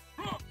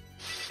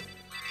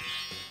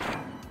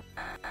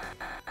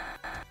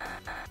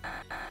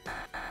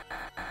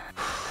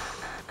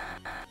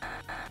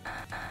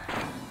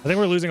 I think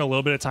we're losing a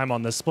little bit of time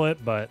on this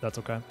split, but that's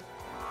okay.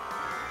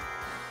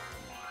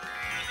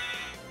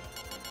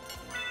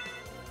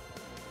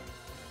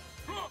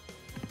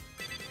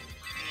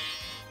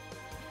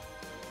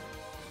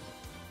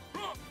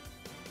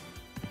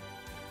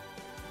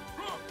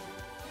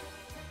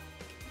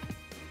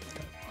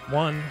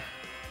 1,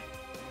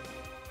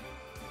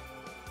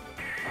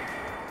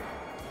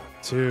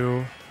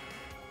 2,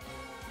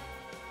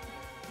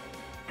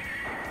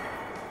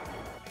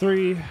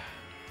 3,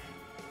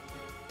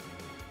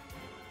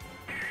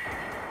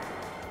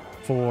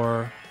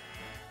 4,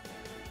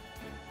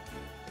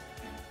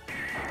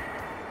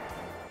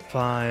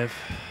 5,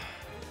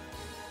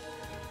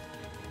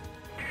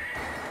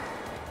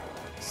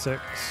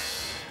 6,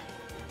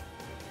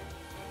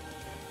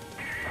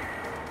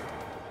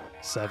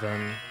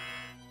 7,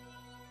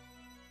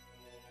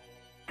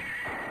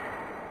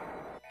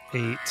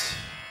 8,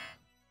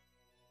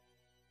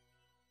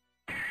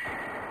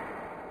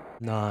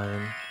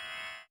 9,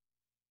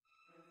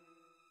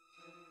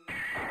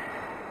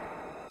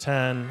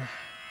 10,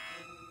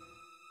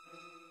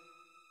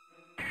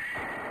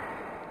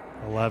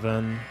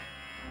 11,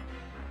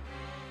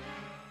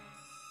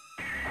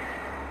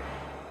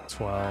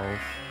 12,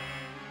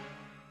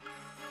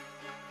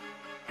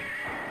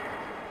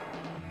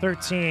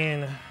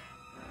 13,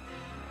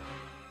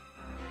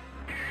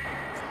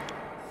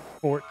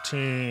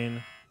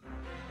 14,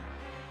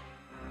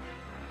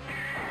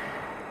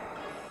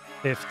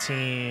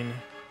 15,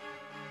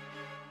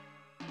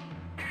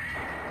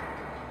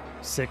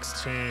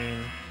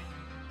 16,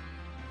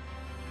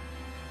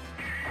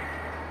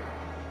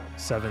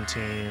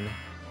 17,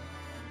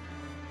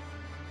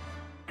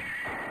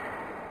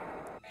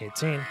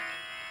 18.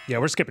 Yeah,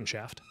 we're skipping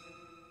Shaft.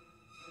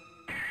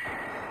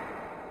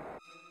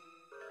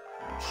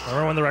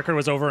 Remember when the record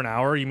was over an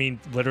hour? You mean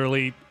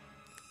literally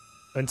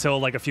until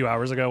like a few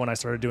hours ago when I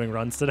started doing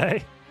runs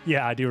today?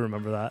 Yeah, I do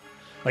remember that.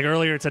 Like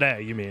earlier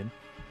today, you mean?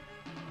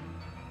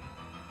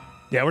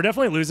 Yeah, we're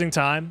definitely losing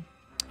time.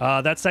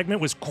 That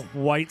segment was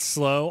quite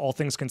slow, all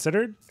things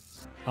considered.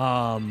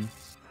 But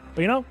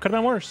you know, could have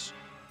been worse.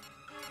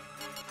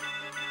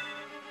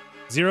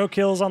 0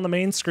 kills on the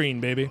main screen,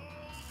 baby.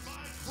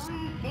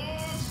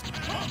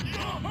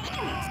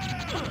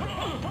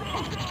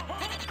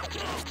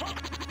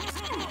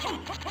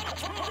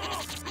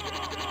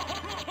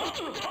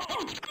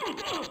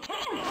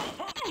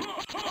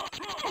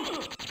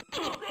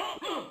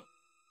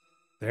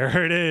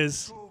 There it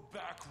is.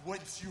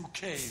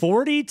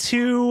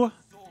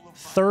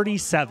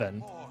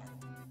 42-37.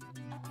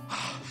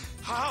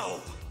 How?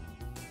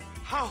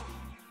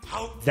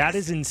 That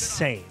is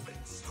insane.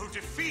 So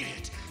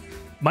defeated.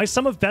 My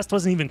sum of best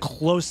wasn't even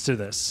close to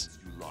this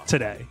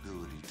today.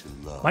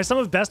 My sum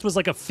of best was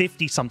like a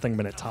 50-something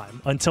minute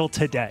time until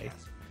today.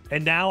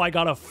 And now I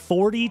got a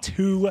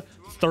 42-37.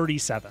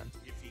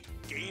 If he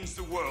gains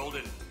the world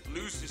and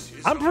loses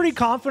his I'm pretty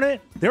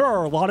confident there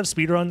are a lot of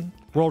speedrun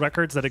world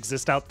records that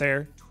exist out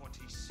there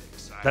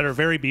 26. that are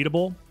very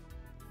beatable.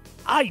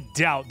 I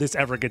doubt this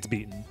ever gets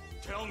beaten.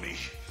 Tell me.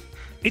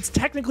 It's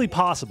technically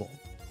possible,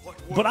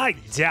 but I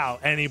doubt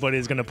anybody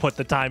is going to put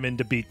the time in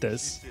to beat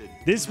this.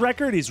 This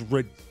record is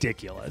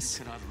ridiculous.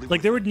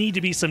 Like, there would need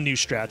to be some new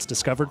strats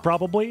discovered,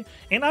 probably.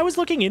 And I was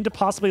looking into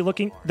possibly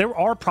looking... There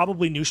are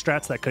probably new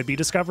strats that could be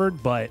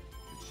discovered, but...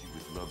 She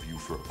would love you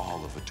for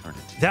all of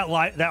eternity.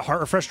 That heart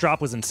refresh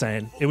drop was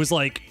insane. It was,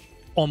 like,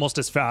 almost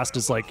as fast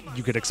as, like,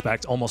 you could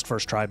expect. Almost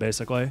first try,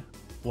 basically.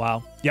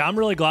 Wow. Yeah, I'm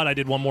really glad I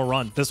did one more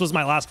run. This was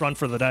my last run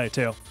for the day,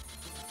 too.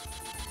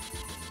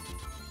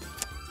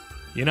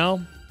 You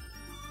know?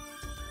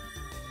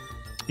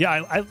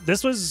 Yeah,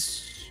 this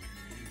was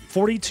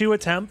 42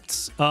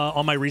 attempts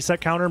on my reset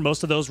counter.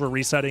 Most of those were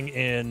resetting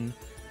in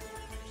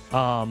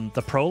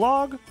the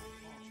prologue.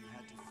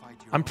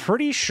 I'm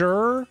pretty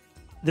sure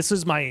this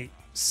is my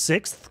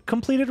 6th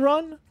completed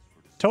run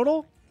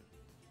total.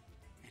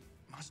 It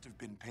must have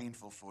been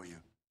painful for you.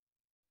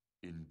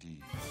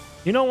 Indeed.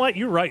 You know what?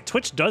 You're right.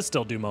 Twitch does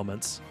still do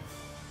moments.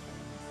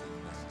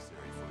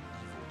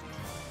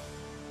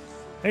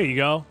 There you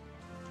go.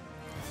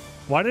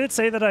 Why did it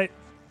say that I...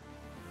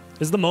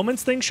 Is the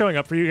moments thing showing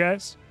up for you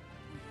guys?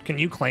 Can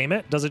you claim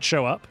it? Does it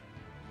show up?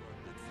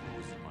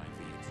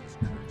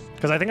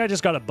 Because I think I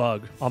just got a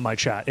bug on my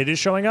chat. It is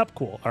showing up?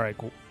 Cool. All right,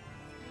 cool.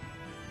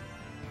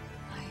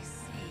 I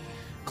see.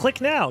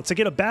 Click now to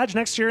get a badge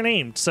next to your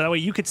name, so that way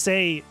you could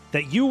say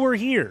that you were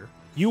here.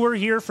 You were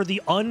here for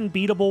the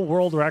unbeatable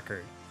world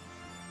record.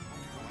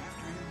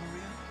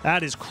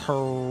 That is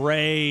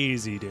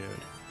crazy, dude.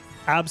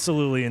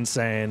 Absolutely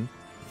insane.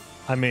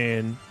 I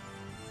mean,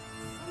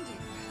 Someday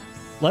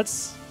perhaps.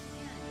 let's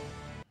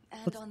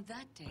And on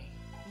that day,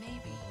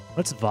 maybe.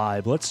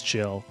 vibe. Let's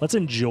chill. Let's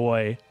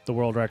enjoy the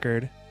world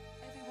record.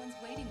 Everyone's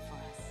waiting for us.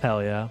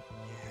 Hell yeah.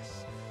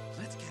 Yes.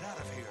 Let's get out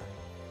of here.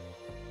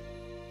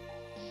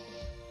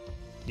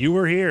 You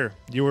were here.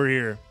 You were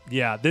here.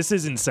 Yeah, this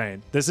is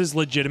insane. This is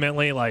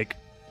legitimately like...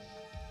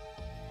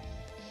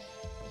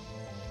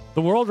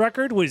 The world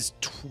record was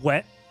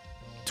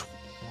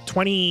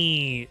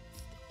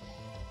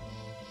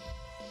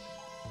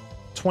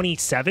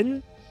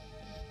 27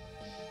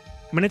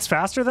 minutes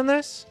faster than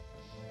this?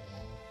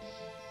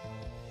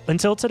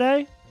 Until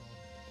today?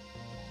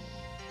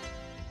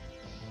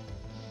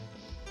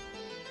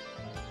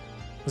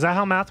 Is that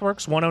how math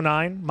works?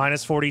 109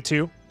 minus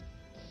 42?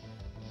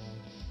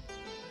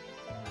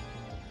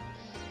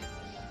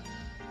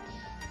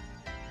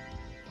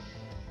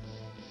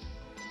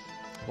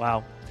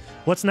 Wow.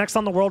 What's next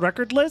on the world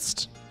record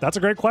list? That's a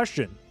great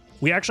question.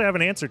 We actually have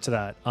an answer to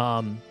that.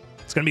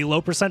 It's going to be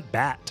low percent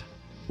bat,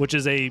 which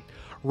is a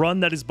run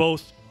that is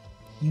both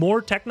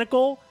more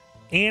technical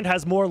and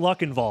has more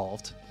luck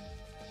involved.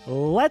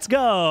 Let's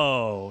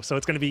go. So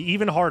it's going to be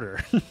even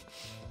harder.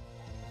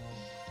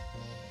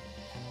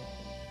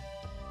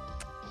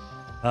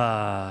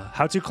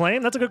 How to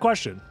claim? That's a good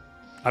question.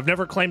 I've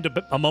never claimed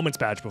a moments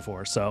badge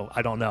before, so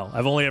I don't know.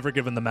 I've only ever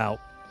given them out.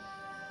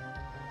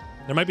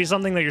 There might be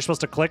something that you're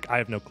supposed to click. I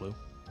have no clue.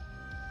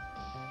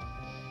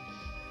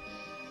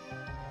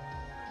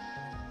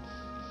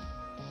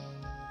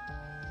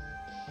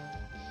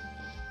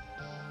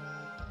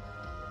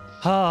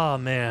 Oh,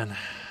 man.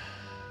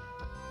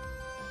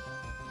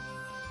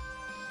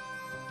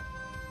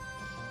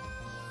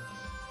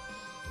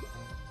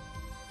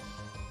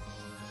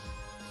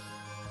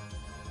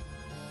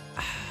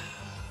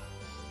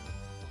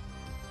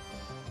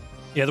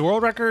 Yeah, the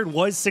world record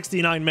was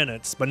 69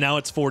 minutes, but now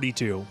it's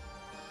 42.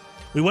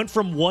 We went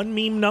from one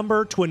meme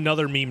number to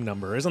another meme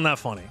number. Isn't that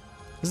funny?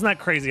 Isn't that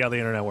crazy how the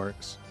internet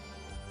works?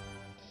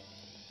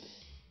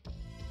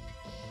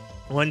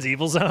 When's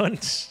Evil Zone?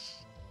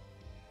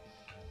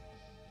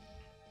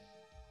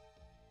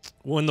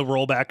 When the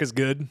rollback is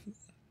good,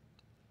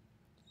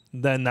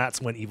 then that's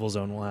when Evil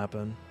Zone will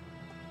happen.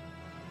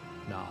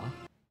 Nah.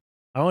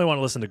 I only want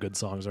to listen to good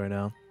songs right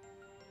now.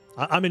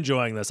 I'm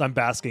enjoying this. I'm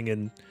basking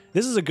in...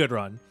 This is a good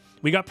run.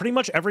 We got pretty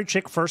much every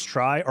chick first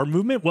try. Our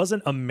movement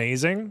wasn't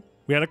amazing.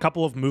 We had a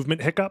couple of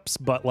movement hiccups,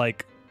 but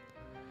like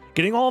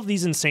getting all of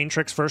these insane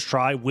tricks first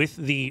try with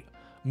the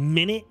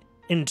minute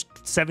and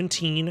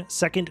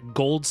 17-second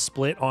gold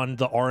split on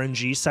the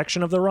RNG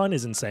section of the run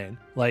is insane.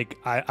 Like,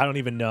 I don't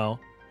even know.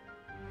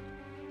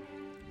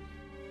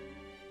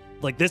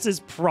 Like, this is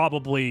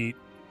probably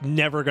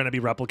never going to be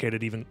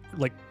replicated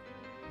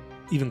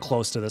even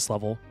close to this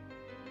level.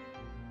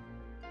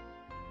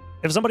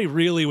 If somebody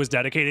really was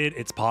dedicated,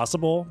 it's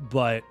possible,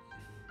 but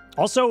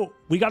also,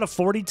 we got a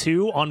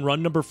 42 on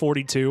run number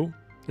 42.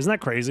 Isn't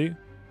that crazy?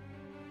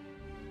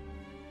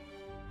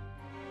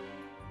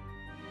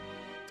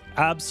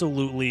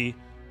 Absolutely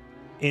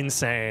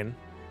insane.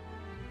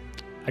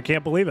 I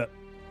can't believe it.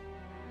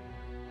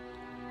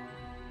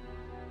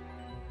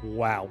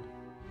 Wow.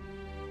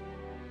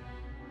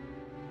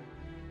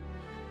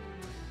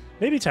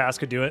 Maybe Taz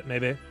could do it,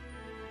 maybe.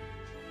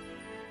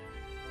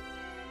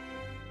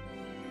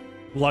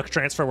 Luck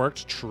transfer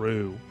worked?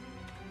 True.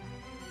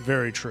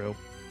 Very true.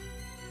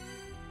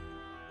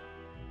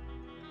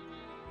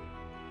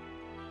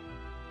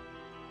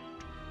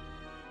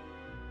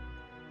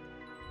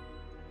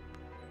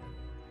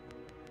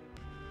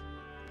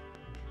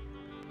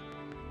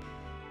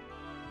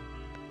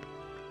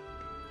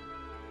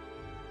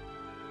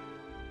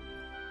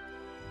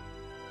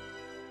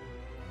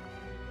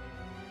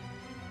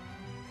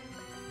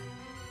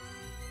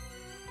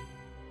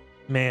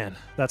 Man,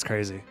 that's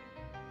crazy.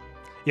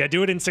 Yeah,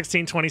 do it in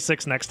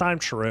 1626 next time.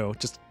 True.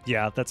 Just,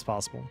 yeah, that's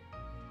possible.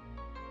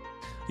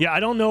 Yeah, I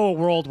don't know a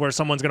world where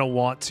someone's going to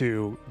want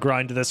to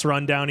grind this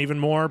run down even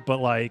more, but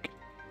like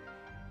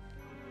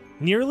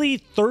nearly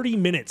 30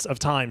 minutes of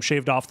time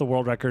shaved off the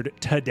world record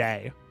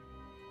today.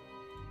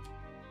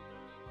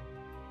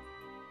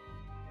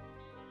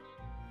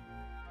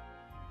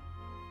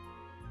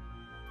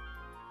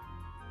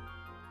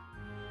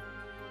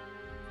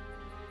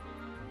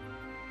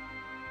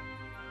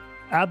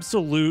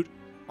 Absolute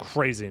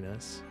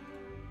craziness.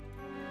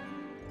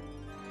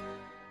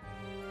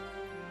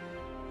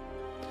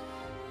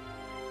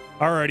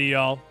 Alrighty,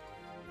 y'all.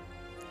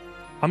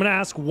 I'm going to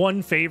ask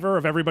one favor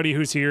of everybody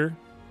who's here.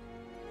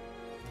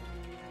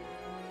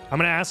 I'm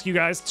going to ask you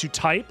guys to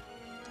type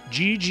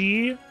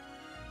GGWR.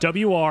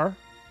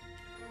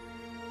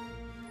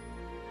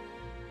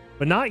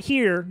 But not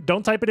here.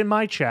 Don't type it in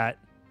my chat.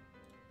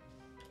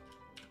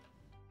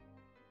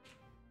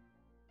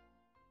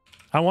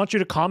 I want you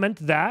to comment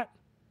that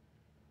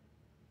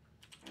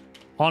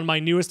on my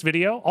newest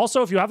video.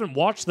 Also, if you haven't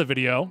watched the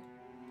video,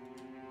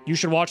 you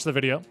should watch the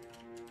video.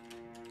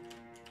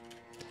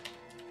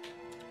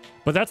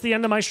 But that's the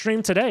end of my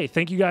stream today.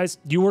 Thank you guys.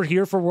 You were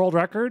here for World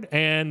Record,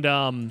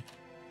 and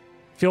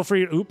feel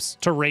free,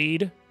 to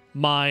raid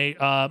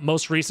my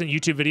most recent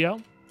YouTube video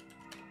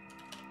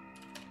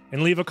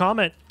and leave a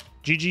comment.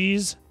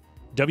 GG's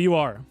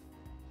WR.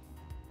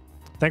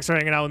 Thanks for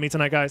hanging out with me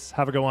tonight, guys.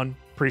 Have a good one.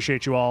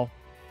 Appreciate you all.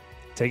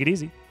 Take it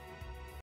easy.